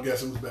verses on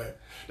Guess Who's Back.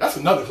 That's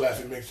another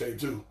classic mixtape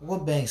too.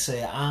 What Banks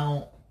say?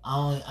 I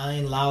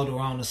ain't loud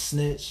around a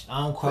snitch.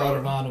 I don't crowd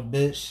around a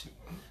bitch.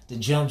 The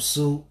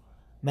jumpsuit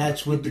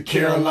match with the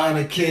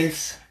Carolina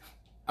kicks.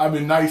 I've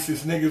been nice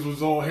since niggas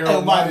was on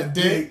Harold by the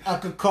dick. I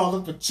could call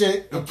up a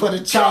chick and put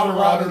a child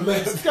around her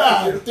lips.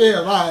 God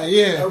damn, right,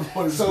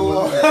 yeah.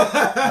 So,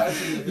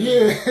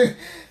 yeah.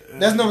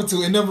 That's number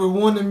 2. And number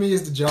 1 to me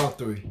is the Job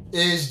 3.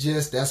 It's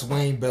just, that's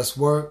Wayne's best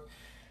work.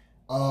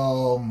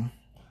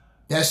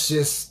 That's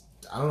just,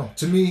 I don't know.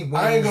 To me, Wayne,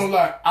 I ain't gonna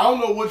lie. I don't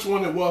know which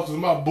one it was, because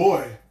my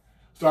boy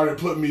started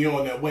putting me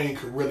on that Wayne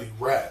could really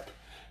rap.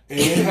 And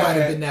it might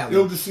have been that one.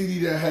 It was the CD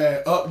that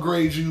had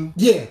Upgrade You.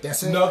 Yeah,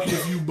 that's it. Knuck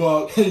If You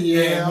Buck.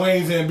 And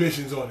Wayne's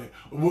Ambitions on it.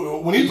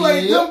 When he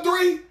played them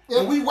 3,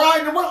 and we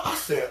riding around, I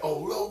said, oh,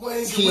 Lil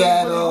Wayne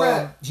can really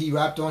rap. He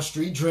rapped on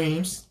Street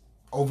Dreams.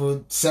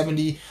 Over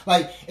 70.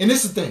 Like, and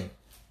this is the thing.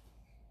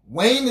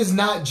 Wayne is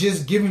not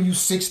just giving you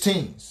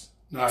 16s.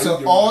 Nah,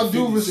 so all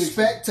due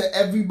respect to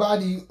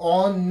everybody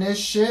on this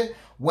shit,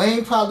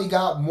 Wayne probably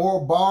got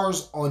more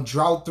bars on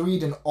Drought 3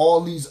 than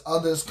all these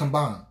others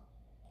combined.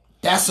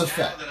 That's a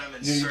fact. Now that I'm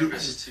in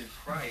service to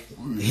Christ.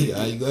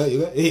 Yeah,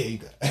 you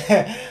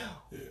got.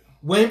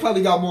 Wayne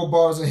probably got more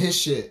bars on his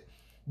shit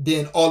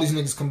than all these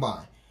niggas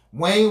combined.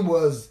 Wayne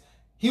was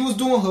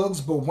doing hooks,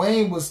 but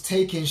Wayne was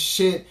taking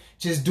shit,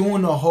 just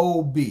doing the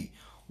whole beat.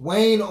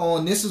 Wayne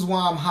on This Is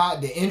Why I'm Hot,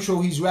 the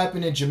intro, he's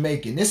rapping in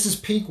Jamaican. This is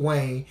peak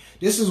Wayne.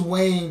 This is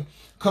Wayne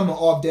coming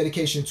off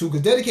Dedication 2.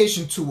 Because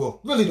Dedication 2, well,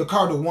 really the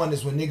Carter 1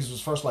 is when niggas was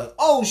first like,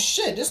 oh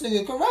shit, this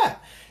nigga can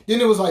rap. Then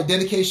it was like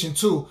Dedication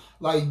 2,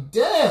 like,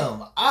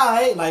 damn,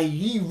 alright, like,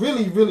 he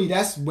really,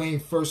 that's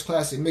Wayne's first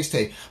classic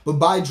mixtape. But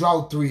by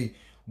Drought 3,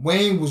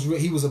 Wayne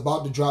was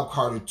about to drop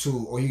Carter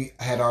 2, or he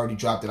had already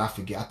dropped it, I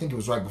forget. I think it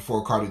was right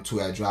before Carter 2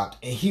 had dropped,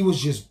 and he was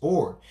just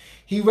bored.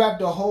 He rapped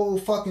the whole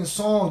fucking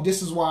song,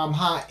 This Is Why I'm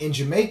Hot, in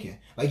Jamaican.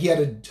 Like, he had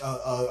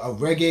a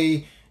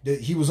reggae,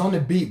 he was on the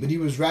beat, but he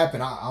was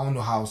rapping, I don't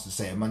know how else to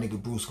say it, my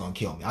nigga Bruce gonna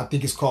kill me. I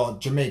think it's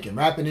called Jamaican,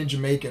 rapping in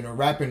Jamaican, or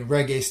rapping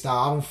reggae style,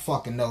 I don't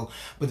fucking know.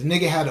 But the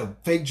nigga had a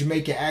fake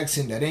Jamaican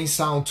accent that ain't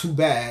sound too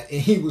bad,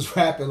 and he was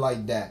rapping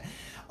like that.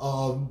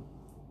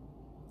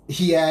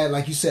 He had,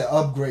 like you said,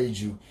 Upgrade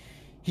You.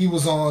 He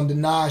was on the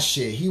Nas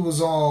shit. He was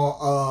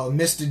on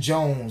Mr.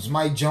 Jones,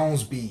 Mike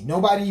Jones beat.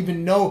 Nobody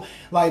even know.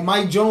 Like,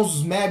 Mike Jones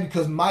was mad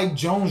because Mike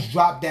Jones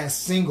dropped that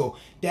single.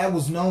 That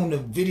was known. The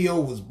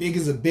video was big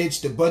as a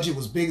bitch. The budget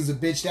was big as a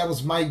bitch. That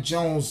was Mike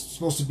Jones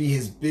supposed to be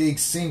his big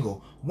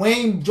single.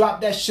 Wayne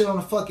dropped that shit on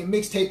a fucking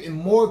mixtape, and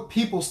more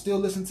people still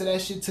listen to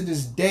that shit to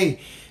this day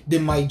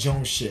than Mike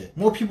Jones shit.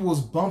 More people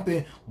was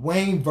bumping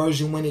Wayne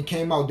version when it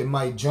came out than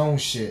Mike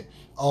Jones shit.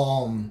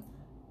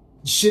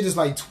 Shit is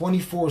like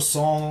 24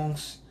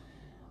 songs.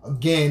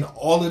 Again,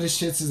 all of the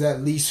shits is at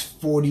least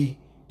 40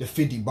 to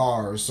 50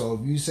 bars. So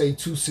if you say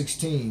 2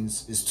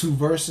 16s is 2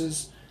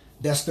 verses,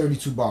 that's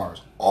 32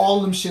 bars.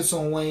 All them shits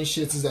on Wayne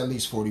shits is at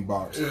least 40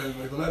 bars.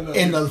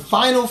 And the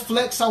final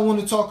flex I want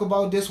to talk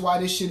about this, why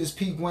this shit is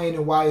peak Wayne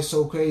and why it's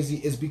so crazy,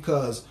 is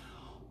because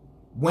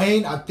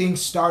Wayne, I think,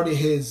 started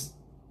his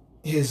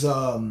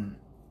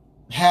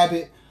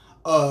habit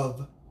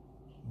of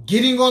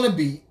getting on a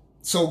beat.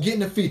 So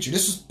getting a feature.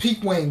 This was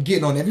peak Wayne,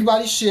 getting on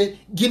everybody's shit,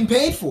 getting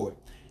paid for it.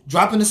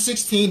 Dropping a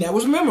 16, that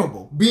was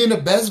memorable. Being the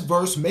best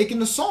verse, making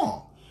the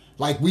song.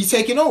 Like, We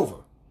Taking Over.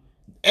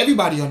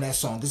 Everybody on that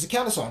song. There's a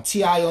counter song.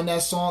 T.I. on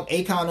that song.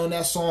 Akon on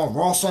that song.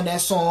 Ross on that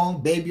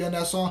song. Baby on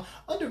that song.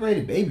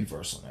 Underrated Baby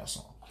verse on that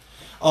song.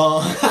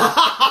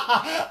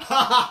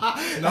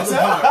 That's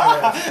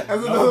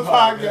another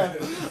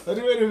podcast.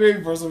 Underrated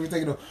Baby verse on We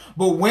Taking Over.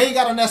 But Wayne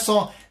got on that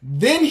song.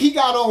 Then he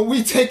got on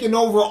We Taking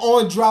Over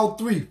on Drought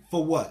 3.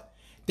 For what?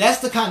 That's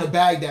the kind of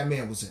bag that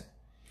man was in.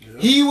 Yeah.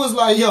 He was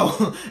like,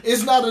 yo,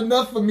 it's not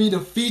enough for me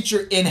to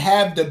feature and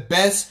have the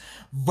best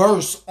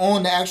verse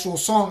on the actual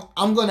song.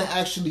 I'm going to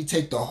actually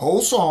take the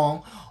whole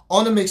song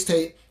on the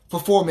mixtape for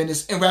 4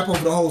 minutes and rap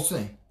over the whole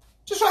thing.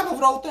 Just rap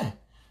over the whole thing.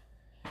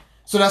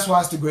 So that's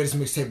why it's the greatest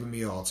mixtape of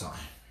me all time.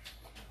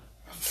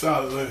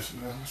 Solid list,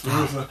 man.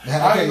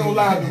 I ain't gonna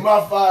lie, to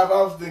my 5,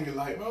 I was thinking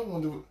like, man, I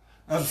want to do it.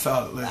 That's a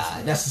solid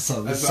list. That's a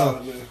solid list. That's a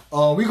solid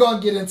list. We're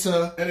going to get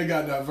into... And it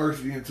got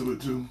diversity into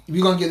it, too.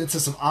 We're going to get into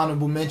some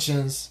honorable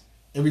mentions.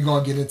 And we're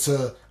going to get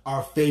into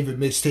our favorite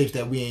mixtapes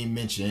that we ain't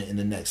mentioned in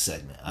the next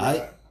segment. All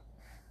right?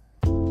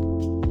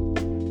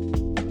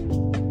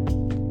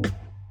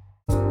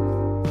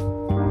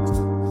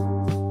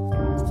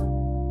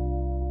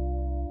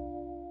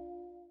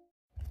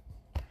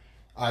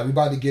 All right, we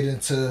about to get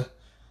into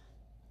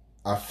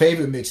our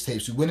favorite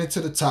mixtapes. We went into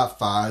the top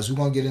 5s. We're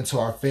going to get into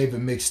our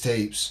favorite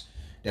mixtapes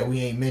that we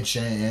ain't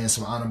mentioned and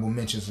some honorable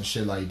mentions and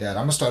shit like that.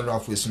 I'm going to start it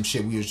off with some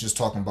shit we was just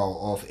talking about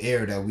off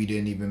air that we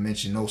didn't even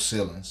mention. No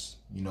Ceilings.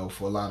 You know,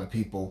 for a lot of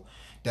people,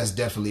 that's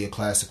definitely a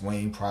classic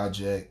Wayne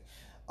project.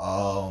 He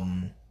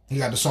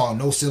got the song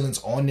No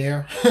Ceilings on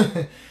there.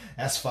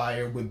 That's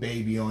fire with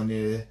Baby on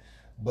there.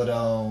 But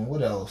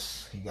what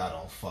else he got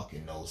on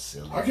fucking No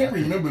Ceilings? I can't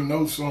remember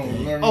no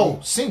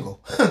song. Single.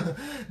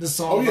 The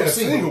song. Oh yeah,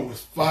 Single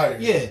was fire.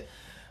 Yeah.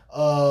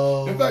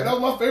 In fact, that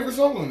was my favorite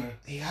song on there.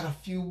 He had a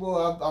few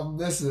more. I'm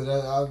listening.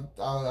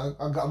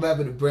 I'm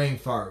having a brain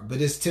fart, but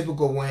it's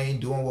typical Wayne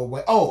doing what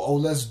Wayne. Oh,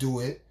 Let's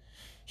Do It.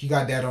 He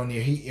got that on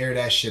there. He aired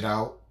that shit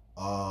out.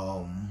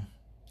 What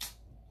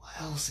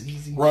else?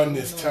 Easy. Run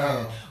This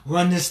Town.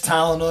 Run This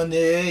Town on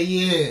there.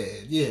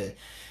 Yeah.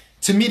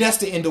 To me, that's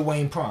the end of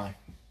Wayne Prime.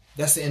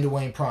 That's the end of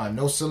Wayne Prime.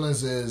 No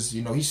Ceilings is,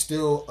 he's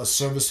still a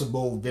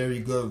serviceable, very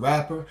good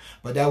rapper,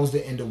 but that was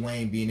the end of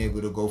Wayne being able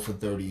to go for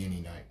 30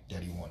 any night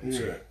that he wanted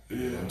to. Yeah.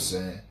 You know what I'm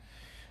saying?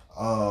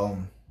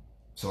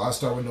 So I'll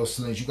start with No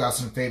Ceilings. You got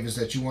some favorites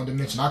that you wanted to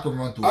mention? I can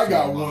run through. I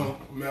got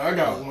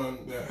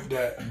one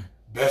that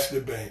Best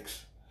of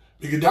Banks.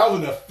 Because that was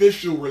an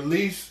official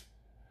release.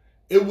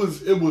 It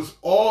was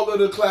all of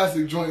the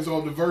classic joints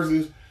off the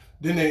verses.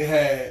 Then they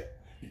had,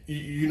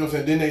 you know what I'm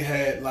saying? Then they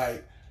had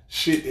like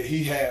shit that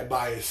he had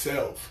by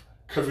himself.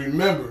 Because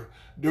remember,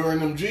 during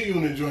them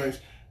G-Unit joints,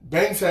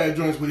 Banks had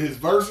joints with his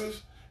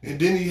verses, and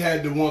then he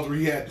had the ones where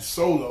he had the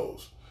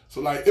solos.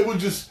 So like, it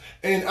was just,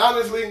 and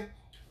honestly,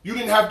 you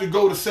didn't have to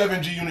go to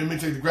 7 G-Unit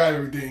mixtape to grab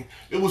everything.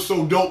 It was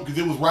so dope because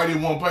it was right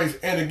in one place.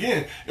 And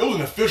again, it was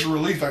an official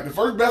release. Like the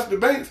first Best of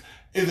Banks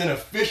is an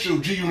official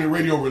G-Unit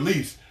radio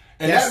release.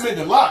 And that meant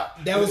a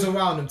lot. That was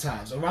around them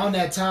times. Around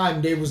that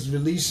time, they was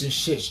releasing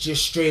shits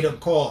just straight up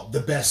called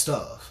the best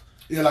of.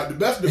 Yeah, like the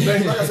Best of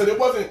Banks, like I said, it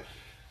wasn't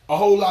a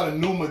whole lot of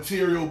new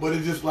material, but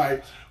it's just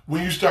like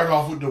when you start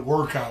off with the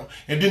workout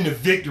and then the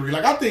victory.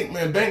 Like I think,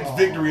 man, Banks'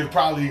 victory is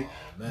probably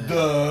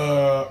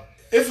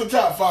it's a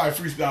top 5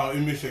 freestyle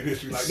in mixtape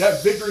history. Like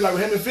that victory, like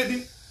with him and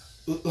 50,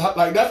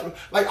 like that's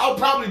like I'll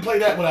probably play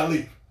that when I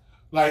leave.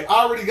 Like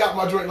I already got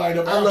my joint lined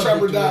up. I'm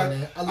Trapper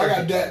Die. I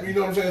got that. You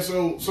know what I'm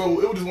saying?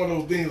 So it was just one of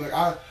those things. Like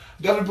I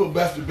definitely put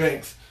Best of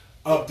Banks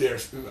up there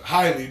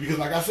highly because,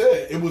 like I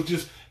said, it was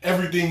just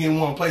everything in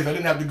one place. I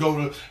didn't have to go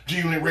to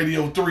G-Unit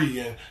Radio 3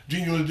 and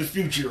G-Unit The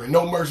Future and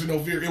No Mercy, No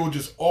Fear. It was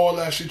just all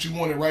that shit you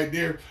wanted right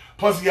there.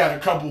 Plus, he had a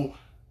couple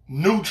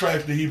new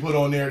tracks that he put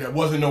on there that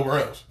wasn't nowhere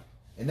else.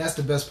 And that's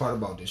the best part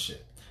about this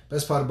shit.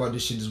 Best part about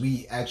this shit is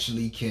we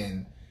actually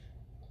can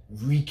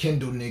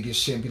rekindle niggas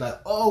shit and be like,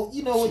 oh,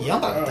 you know what? Yeah,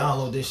 I'm about to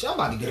download this shit. I'm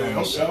about to get on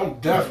this shit. I'm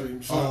definitely.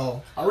 I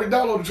already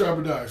downloaded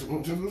Trapper Die. So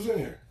what's in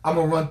here? I'm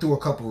going to run through a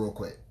couple real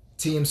quick.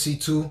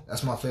 TMC2,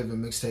 that's my favorite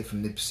mixtape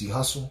from Nipsey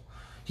Hussle.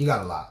 He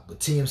got a lot, but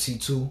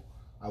TMC2,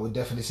 I would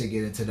definitely say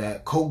get into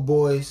that. Coke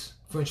Boys,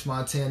 French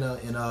Montana,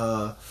 and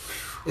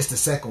it's the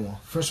second one.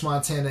 French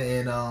Montana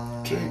and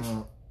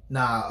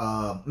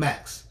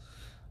Max.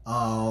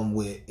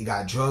 With it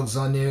got drugs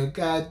on there.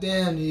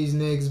 Goddamn, these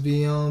niggas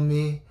be on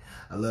me.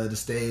 I love to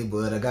stay,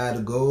 but I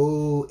gotta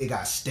go. It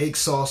got steak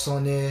sauce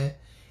on there.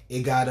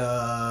 It got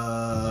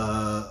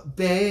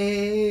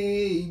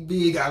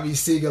baby. Got me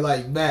singing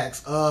like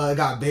Max. It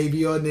got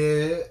Baby on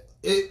there.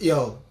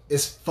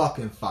 It's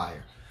fucking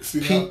fire. See,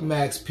 peak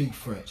Max, peak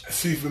French.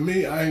 See, for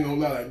me, I ain't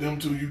gonna lie. Like them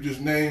two you just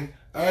named,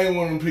 I ain't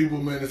one of them people,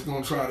 man, that's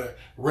gonna try to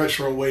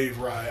retro wave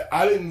ride.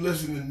 I didn't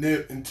listen to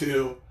Nip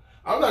until,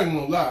 I'm not even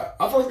gonna lie,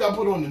 I first got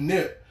put on the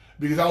Nip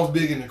because I was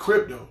big into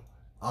crypto.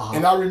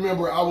 And I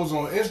remember I was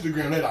on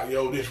Instagram, they're like,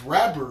 yo, this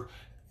rapper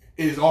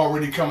is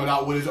already coming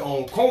out with his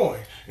own coin.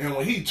 And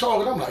when he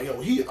talking, I'm like,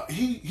 yo, he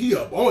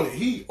up on it.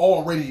 He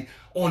already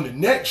on the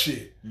next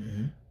shit.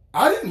 Mm-hmm.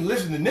 I didn't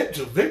listen to Nip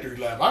till Victory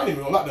Lap. I didn't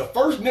even know. Like, the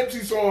first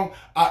Nipsey song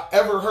I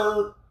ever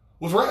heard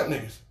was Rap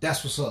Niggas.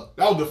 That's what's up.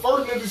 That was the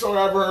first Nipsey song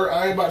I ever heard.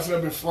 I ain't about to sit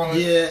up in front,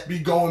 be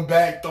going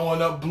back, throwing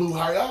up Blue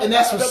High. And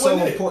that's what's so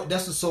important.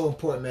 That's what's so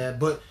important, man.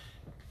 But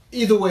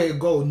either way it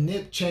go,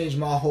 Nip changed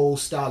my whole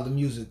style of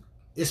music.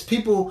 It's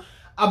people,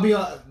 we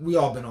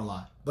all been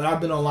online. But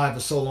I've been online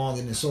for so long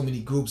and in so many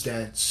groups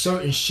that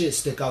certain shit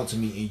stick out to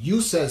me. And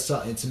you said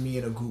something to me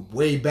in a group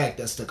way back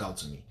that stuck out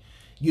to me.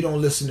 you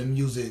don't listen to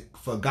music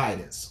for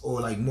guidance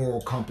or like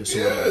moral compass.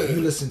 Yeah. Or you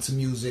listen to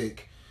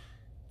music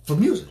for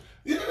music.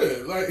 Yeah,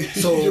 like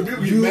So if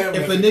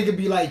a nigga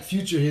be like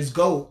Future his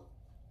GOAT,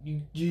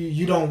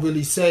 you don't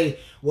really say,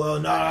 well,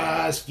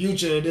 nah, it's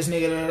Future, this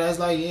nigga, that's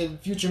like, if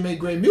Future made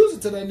great music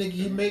to that nigga,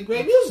 he made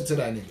great music to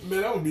that nigga.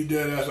 Man, I would be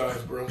dead ass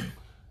honest, bro.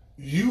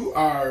 You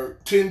are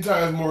 10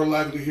 times more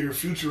likely to hear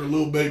Future or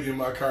Lil Baby in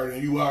my car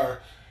than you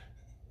are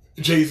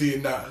Jay-Z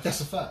and Nas.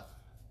 That's a fact.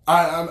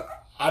 I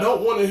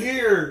don't want to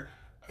hear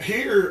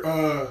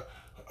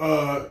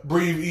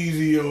Breathe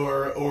Easy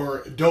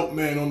or Dope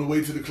Man on the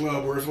way to the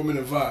club or if I'm in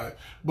a vibe.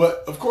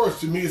 But of course,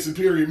 to me, it's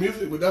superior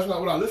music, but that's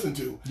not what I listen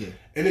to. Yeah.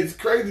 And it's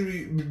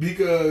crazy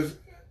because,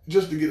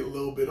 just to get a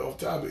little bit off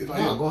topic, it's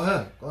like, no, go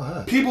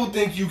ahead. People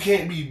think you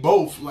can't be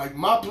both. Like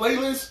my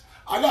playlist,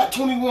 I got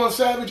 21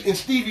 Savage and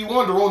Stevie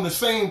Wonder on the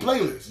same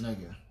playlist.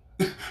 Nigga.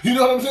 You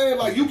know what I'm saying?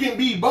 Like you can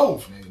be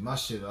both. Nigga, my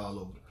shit all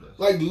over the place.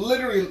 Like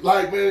literally,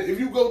 like man, if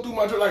you go through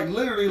my like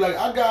literally, like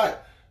I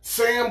got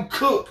Sam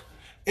Cooke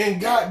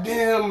and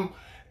goddamn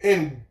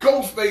and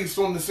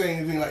Ghostface on the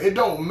same thing. Like it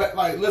don't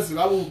like listen,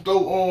 I will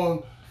throw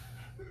on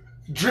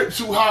Drip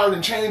Too Hard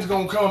and Change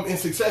Gonna Come in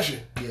succession.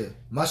 Yeah,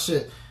 my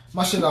shit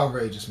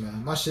outrageous,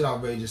 man. My shit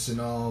outrageous,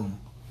 and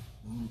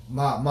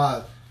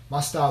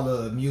my style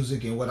of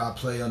music and what I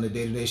play on the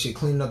day-to-day shit,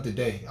 cleaning up the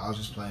day. I was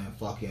just playing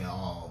fucking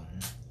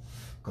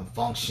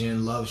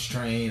Confunction, Love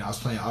Strain. I was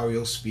playing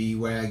REO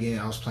Speedwagon.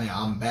 I was playing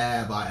I'm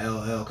Bad by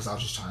LL because I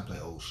was just trying to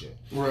play old shit.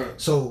 Right.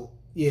 So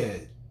yeah,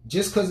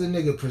 just because a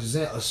nigga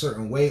present a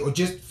certain way, or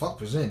just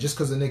because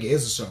a nigga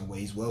is a certain way,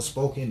 he's well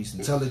spoken, he's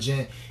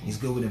intelligent, he's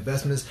good with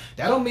investments,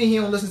 that don't mean he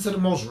don't listen to the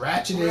most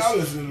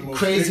ratchetest,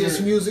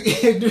 craziest music.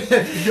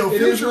 Yo,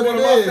 Future one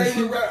of my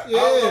favorite rap. Yeah,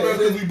 I don't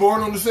know if we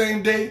born on the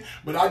same day,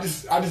 but I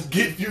just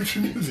get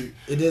Future music.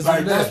 It is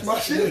like that's my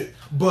shit.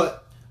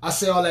 But I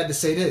say all that to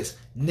say this: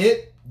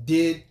 Nip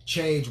did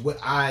change what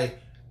I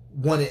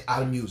wanted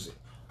out of music.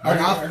 When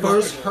I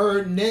first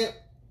heard Nip,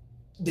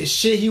 the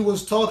shit he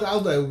was talking, I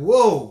was like,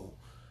 whoa.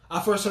 I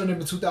first heard him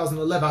in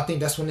 2011. I think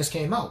that's when this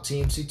came out,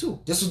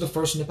 TMC2. This was the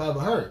first Nip I ever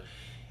heard.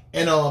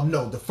 And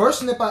no, the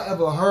first Nip I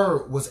ever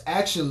heard was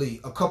actually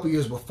a couple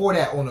years before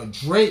that on a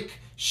Drake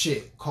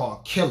shit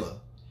called Killer.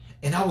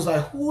 And I was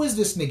like, who is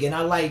this nigga? And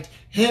I liked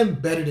him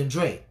better than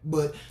Drake.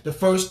 But the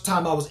first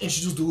time I was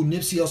introduced to who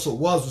Nipsey Hussle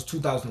was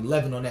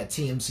 2011 on that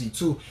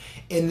TMC2.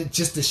 And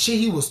just the shit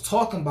he was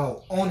talking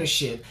about,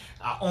 ownership,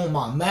 I own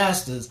my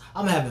masters,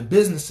 I'm having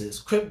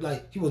businesses.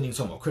 Like, he wasn't even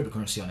talking about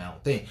cryptocurrency on that whole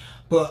thing.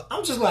 But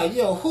I'm just like,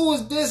 yo, who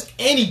is this?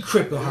 Any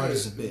crypto heart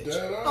is a bitch.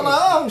 I'm like,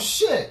 oh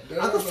shit,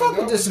 I can fuck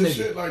with this nigga.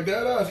 Shit like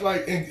that, I was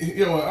like, and,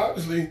 you know,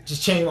 honestly,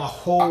 just changed my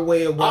whole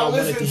way of what I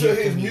wanted to hear. I listened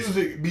to his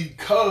music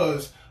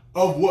because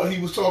of what he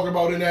was talking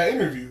about in that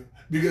interview.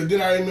 Because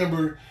then I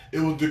remember it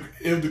was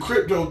the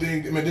crypto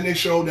thing. I mean, then they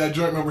showed that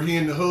joint. Remember, he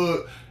in the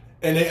hood,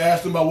 and they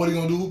asked him about what he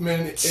gonna do,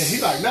 man. And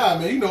he like, nah,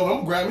 man, you know, I'm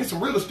gonna grab me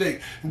some real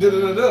estate. Da da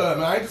da da.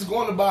 Man, I ain't just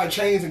going to buy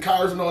chains and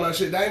cars and all that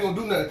shit. That ain't gonna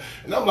do nothing.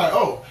 And I'm like,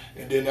 oh.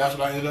 And then that's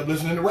when I ended up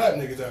listening to rap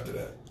niggas after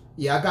that.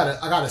 Yeah, I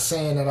got a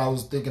saying that I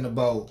was thinking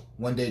about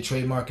one day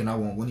trademarking. I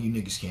want one of you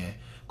niggas can.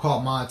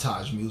 Called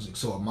montage music.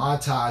 So a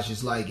montage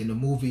is like in the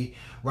movie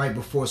right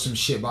before some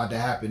shit about to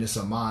happen. It's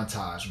a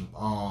montage.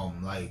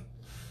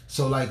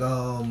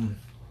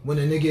 When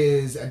the nigga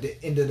is at the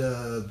end of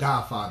the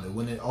Godfather,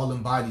 when all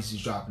them bodies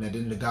is dropping at the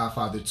end of the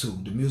Godfather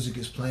 2, the music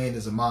is playing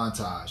as a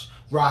montage.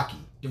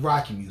 The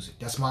Rocky music,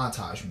 that's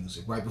montage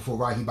music. Right before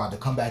Rocky about to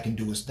come back and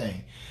do his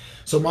thing.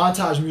 So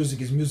montage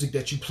music is music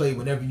that you play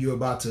whenever you're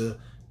about to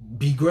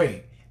be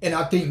great. And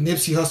I think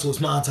Nipsey Hussle is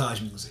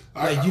montage music.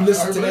 Like, you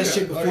listen to that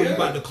shit before you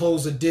about to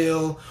close a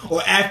deal,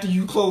 or after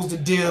you close the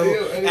deal,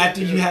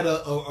 after you had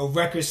a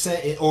record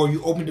set, or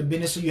you opened a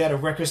business so you had a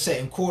record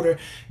set in quarter.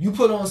 You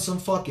put on some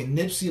fucking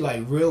Nipsey,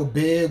 like Real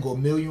Big, or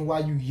Million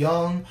While You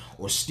Young,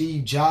 or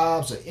Steve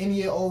Jobs, or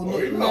any old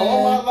nigga. Even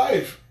all my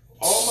life.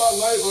 Or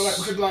like,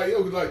 because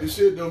like the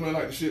shit though, man,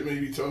 like the shit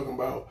maybe talking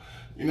about.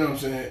 You know what I'm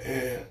saying?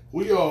 And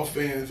we all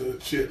fans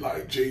of shit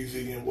like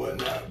Jay-Z and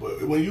whatnot.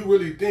 But when you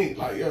really think,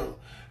 like, yo,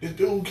 this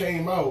dude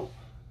came out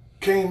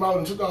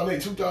in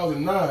 2008,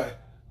 2009,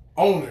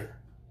 owner,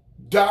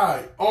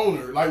 died,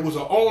 owner, like was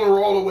an owner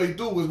all the way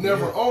through, was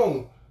never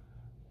owned.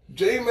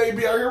 Jay may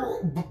be out here,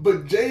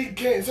 but Jay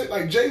can't say,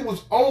 like, Jay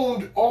was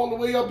owned all the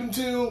way up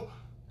until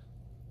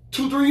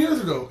 2-3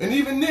 years ago. And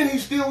even then, he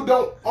still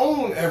don't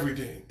own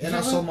everything. And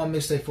I sold my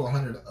mixtape for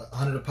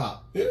 $100 a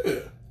pop.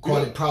 Yeah.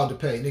 Called it Proud to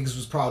Pay. Niggas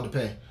was proud to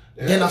pay.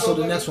 Yeah, then I sold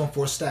the next one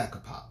for a stack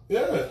of pop.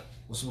 Yeah.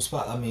 What's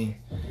spot? I mean,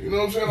 you know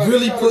what I'm saying? Like,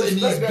 really putting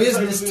these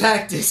business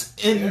tactics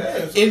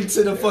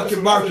into the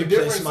fucking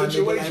marketplace, my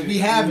nigga. Like, we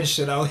having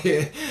shit out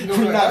here. You know,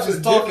 we're not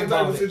just talking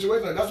about it.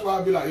 Situation. Like, that's why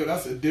I'd be like, yo,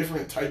 that's a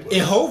different type of.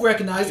 And Hov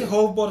recognized it.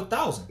 Hov bought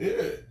 1,000. Yeah,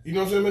 you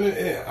know what I'm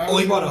saying?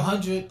 He bought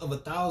 100 of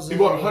 1,000. He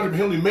bought 100.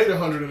 He only made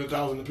 100 of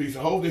 1,000 a piece.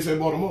 And Hov, they said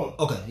bought them all.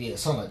 Okay, yeah,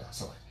 something like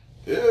that.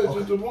 Yeah, okay.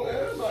 Just the point.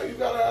 Yeah, like, you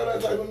gotta have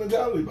that type of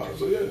mentality about it.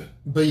 So yeah.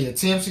 But yeah,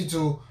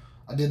 TMC2.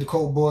 I did the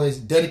Coke Boys.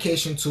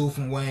 Dedication 2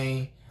 from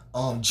Wayne.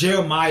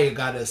 Jeremiah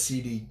got a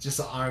CD, just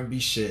an R&B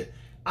shit.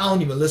 I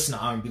don't even listen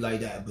to R&B like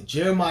that, but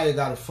Jeremiah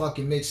got a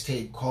fucking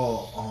mixtape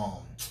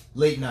called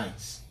Late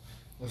Nights.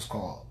 What's it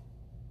called?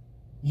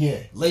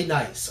 Yeah, Late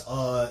Nights.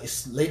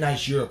 It's Late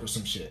Nights Europe or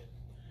some shit.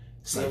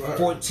 It's like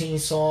 14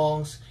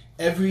 songs.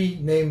 Every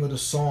name of the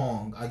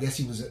song, I guess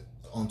he was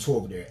on tour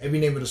over there. Every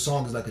name of the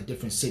song is like a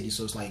different city.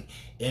 So it's like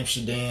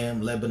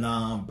Amsterdam,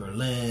 Lebanon,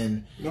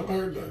 Berlin. Never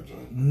heard that,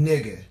 John.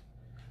 Nigga.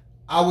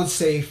 I would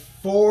say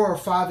 4 or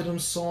 5 of them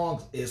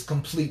songs is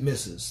complete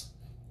misses.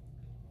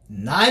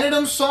 9 of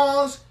them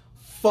songs,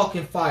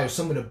 fucking fire.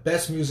 Some of the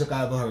best music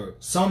I ever heard.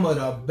 Some of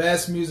the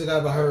best music I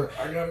ever heard.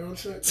 I gotta go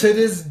check. To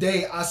this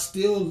day, I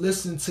still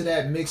listen to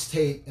that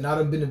mixtape, and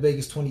I've been to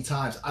Vegas 20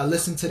 times. I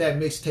listen to that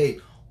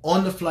mixtape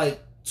on the flight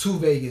to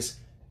Vegas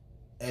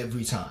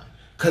every time.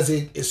 Because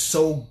it is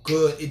so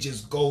good, it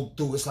just go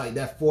through. It's like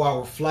that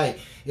 4-hour flight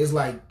is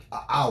like an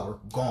hour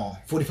gone,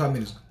 45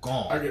 minutes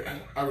gone.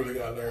 I really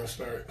gotta learn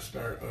start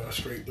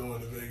straight doing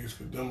the Vegas,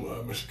 because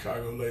them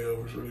Chicago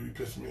layovers really be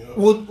pissing me off.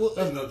 Well,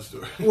 that's another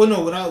story. Well,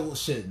 no,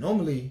 shit.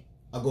 Normally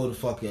I go to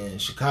fucking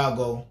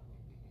Chicago,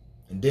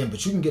 and then,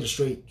 but you can get it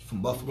straight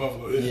from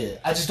Buffalo. Yeah.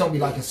 I just don't be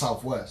liking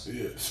Southwest.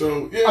 Yeah.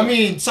 So yeah. I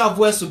mean,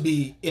 Southwest would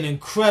be an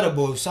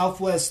incredible. If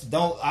Southwest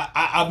don't.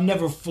 I've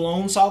never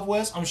flown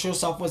Southwest. I'm sure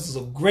Southwest is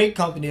a great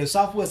company. If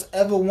Southwest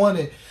ever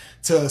wanted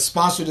to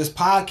sponsor this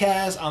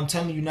podcast, I'm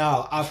telling you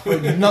now, I've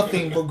heard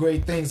nothing but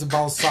great things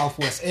about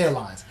Southwest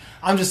Airlines.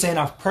 I'm just saying,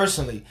 I've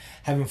personally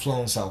haven't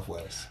flown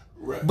Southwest.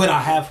 Right. But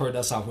I have heard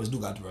that Southwest do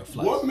got direct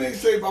flights. One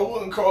mixtape, I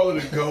wouldn't call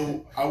it a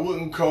GOAT. I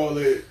wouldn't call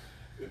it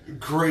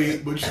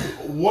great, but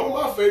one of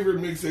my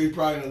favorite mixtapes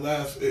probably in the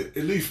last at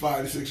least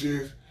 5 to 6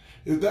 years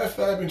is that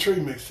Fab and Trey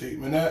mixtape,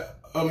 man. That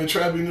in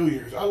Trappy New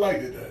Year's, I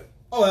liked it. That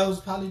that was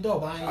probably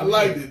dope. I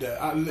liked it.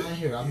 That I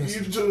hear. I miss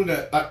it. Tune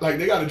that. Like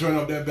they got to join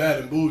up that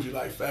Bad and Bougie,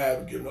 like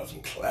Fab giving us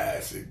some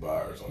classic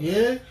bars. On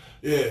that.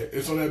 Yeah,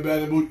 it's on that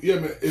Bad and Bougie. Yeah,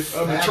 man. It's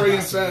Trey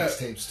and Fab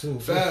mixtapes too.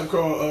 Fab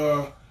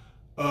called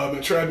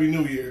Trappy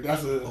New Year.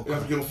 That's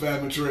a good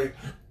Fab and Trey.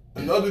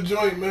 Another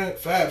joint, man,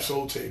 Fab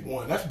Soul Tape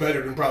 1. That's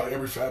better than probably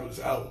every Fabulous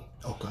album.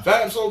 Okay.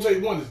 Fab Soul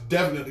Tape 1 is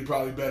definitely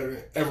probably better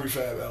than every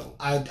Fab album.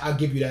 I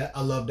give you that.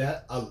 I love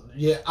that.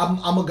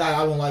 I'm a guy,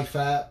 I don't like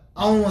Fab.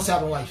 I don't want to say I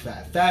don't like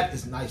Fab. Fab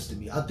is nice to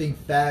me. I think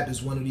Fab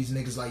is one of these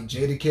niggas like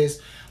Jadakiss,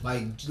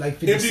 like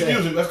 50 Empty Cent.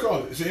 music, let's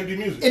call it. It's empty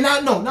music. And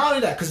not only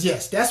that, because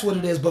yes, that's what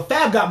it is, but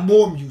Fab got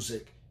more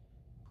music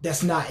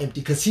that's not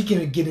empty, because he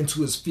can get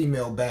into his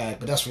female bag,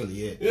 but that's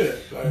really it.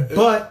 Yeah.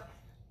 But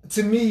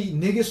to me,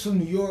 niggas from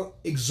New York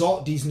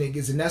exalt these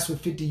niggas, and that's what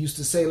 50 used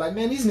to say. Like,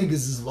 man, these niggas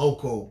is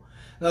local.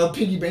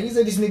 Piggy Bang, he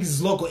said these niggas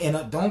is local,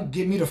 and don't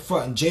get me the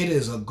front. And Jada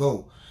is a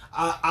GOAT.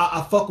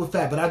 I fuck with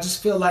Fab, but I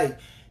just feel like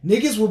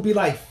niggas will be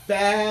like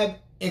Fab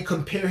and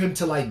compare him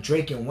to like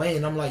Drake and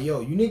Wayne. I'm like,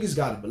 yo, you niggas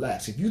gotta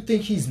relax. If you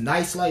think he's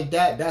nice like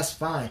that, that's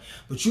fine.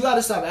 But you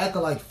gotta stop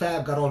acting like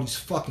Fab got all these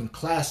fucking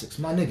classics,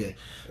 my nigga.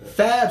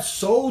 Fab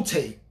Soul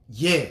Tape,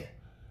 yeah.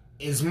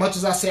 As much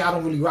as I say I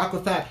don't really rock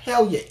with Fab,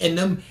 hell yeah. And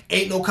them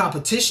Ain't No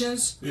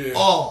Competitions. Yeah.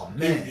 Oh,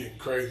 man. He was getting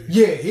crazy.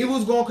 Yeah, he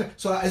was going crazy.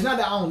 So it's not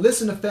that I don't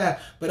listen to Fab,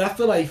 but I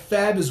feel like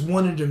Fab is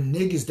one of them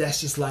niggas that's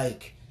just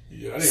like,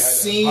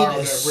 scene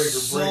is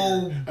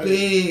so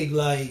big,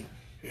 like,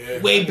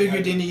 way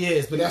bigger than he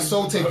is. But that's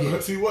Soul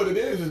Tape. See, what it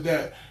is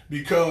that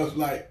because,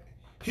 like,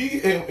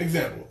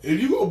 example,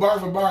 if you go bar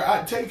for bar,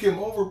 I'd take him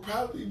over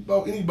probably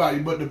about anybody,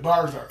 but the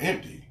bars are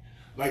empty.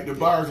 Like, the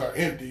bars are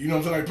empty. You know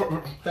what I'm saying?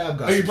 Like, Fab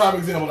got a prime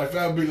example, like,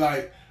 Fab be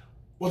like,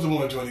 what's the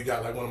one joint he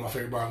got? Like, one of my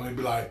favorite bars. He'd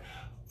be like,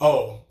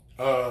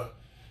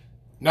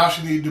 now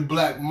she need the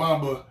Black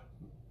Mamba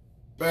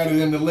better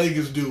than the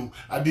Lakers do.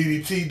 I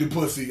DDT'd the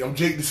pussy. I'm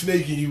Jake the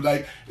Snake in you.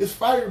 Like, it's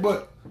fire,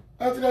 but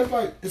after that,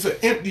 like, it's an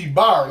empty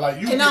bar.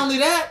 Like, you. And not only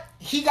that,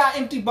 he got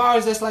empty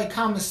bars that's like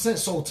common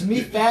sense. So to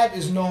me, Fab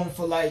is known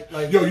for like.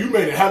 Yo, you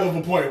made a hell of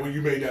a point when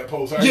you made that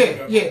post.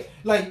 Yeah.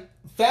 Like,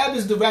 Fab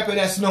is the rapper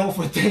that's known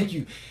for thank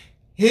you.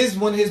 And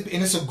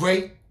it's a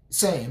great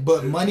saying,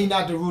 but money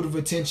not the root of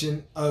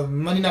attention,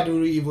 money not the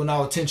root of evil,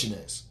 now attention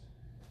is.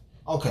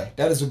 Okay,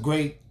 that is a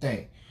great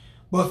thing.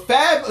 But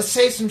Fab will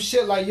say some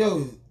shit like,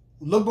 yo,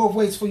 look both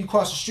ways before you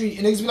cross the street,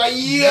 and niggas be like,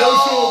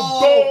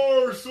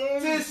 yo,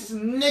 this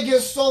nigga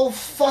so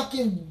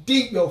fucking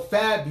deep. Yo,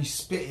 Fab be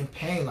spitting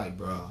pain like,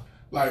 bro.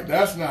 Like,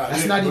 that's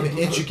not even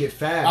intricate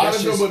Fab.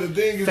 That's just the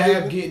thing is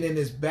Fab getting in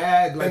his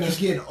bag. Like, he's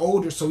getting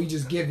older, so he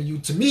just giving you.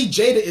 To me,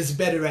 Jada is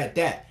better at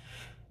that.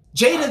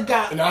 Jada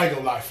got... And I ain't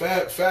gonna lie,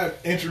 Fab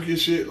intricate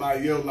shit,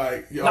 like, yo.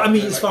 I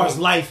mean, as far as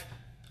life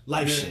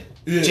shit.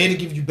 Yeah. Jada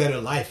give you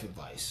better life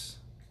advice.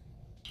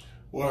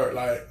 Word,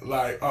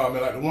 oh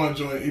man, like the one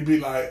joint, he'd be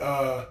like,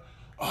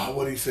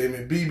 what he say,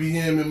 man,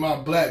 BBM in my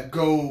black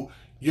gold,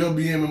 your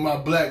BM in my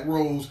black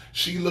rose,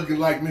 she looking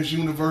like Miss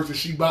Universe and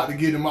she about to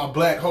get in my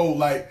black hole.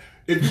 Like,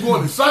 if you go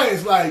into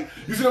science, like,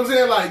 you see what I'm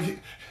saying? Like,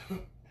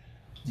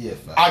 yeah,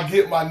 I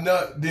get my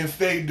nut, then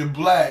fade to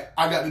black.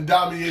 I got the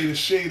dominator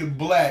shade of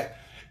black.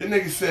 The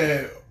nigga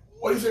said,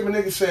 what do you say? My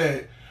nigga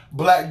said,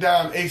 Black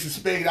Dime, Ace of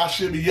Spades, I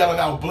should be yelling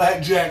out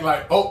Blackjack,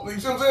 like, oh, you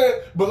see what I'm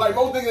saying? But, like,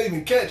 most niggas ain't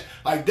even catch.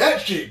 Like,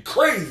 that shit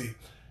crazy.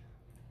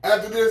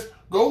 after this,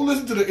 go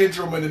listen to the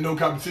intro man to No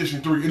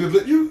Competition 3.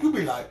 You'll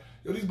be like,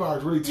 yo, these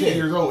bars really 10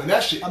 years old, and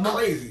that shit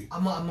crazy.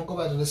 I'm gonna go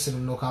back and listen to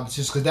No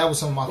Competition because that was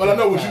some of my. But I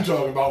know what you're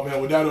talking about,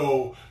 man. With that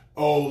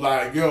old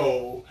like,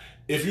 yo,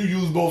 if you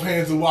use both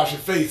hands to wash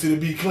your face, it'll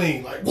be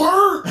clean. Like,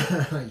 word.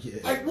 Yeah.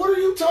 Like, what are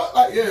you talking?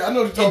 Like, yeah, I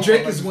know what you're talking and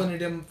Drake about. is one of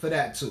them for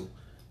that too.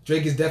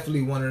 Drake is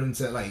definitely one of them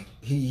to like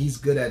he's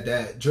good at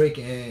that. Drake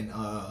and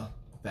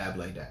Fab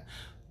like that.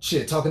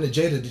 Shit, talking to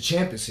Jada, the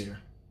champ is here.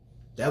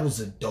 That was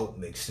a dope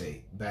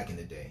mixtape back in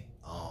the day.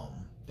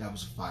 That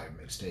was a fire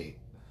mixtape.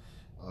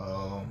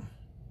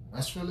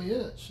 That's really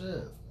it.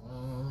 Shit.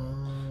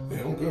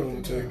 Yeah, I'm good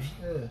on the tapes.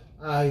 Yeah.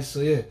 Alright, so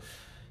yeah.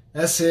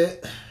 That's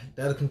it.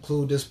 That'll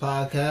conclude this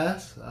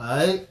podcast.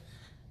 Alright.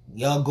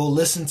 Y'all go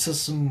listen to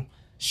some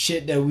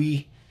shit that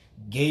we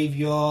gave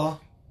y'all.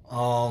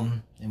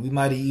 And we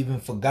might have even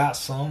forgot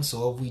some.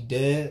 So if we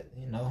did,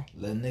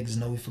 let niggas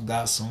know we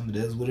forgot some. It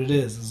is what it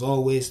is. As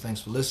always,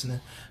 thanks for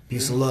listening.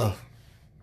 Peace and love.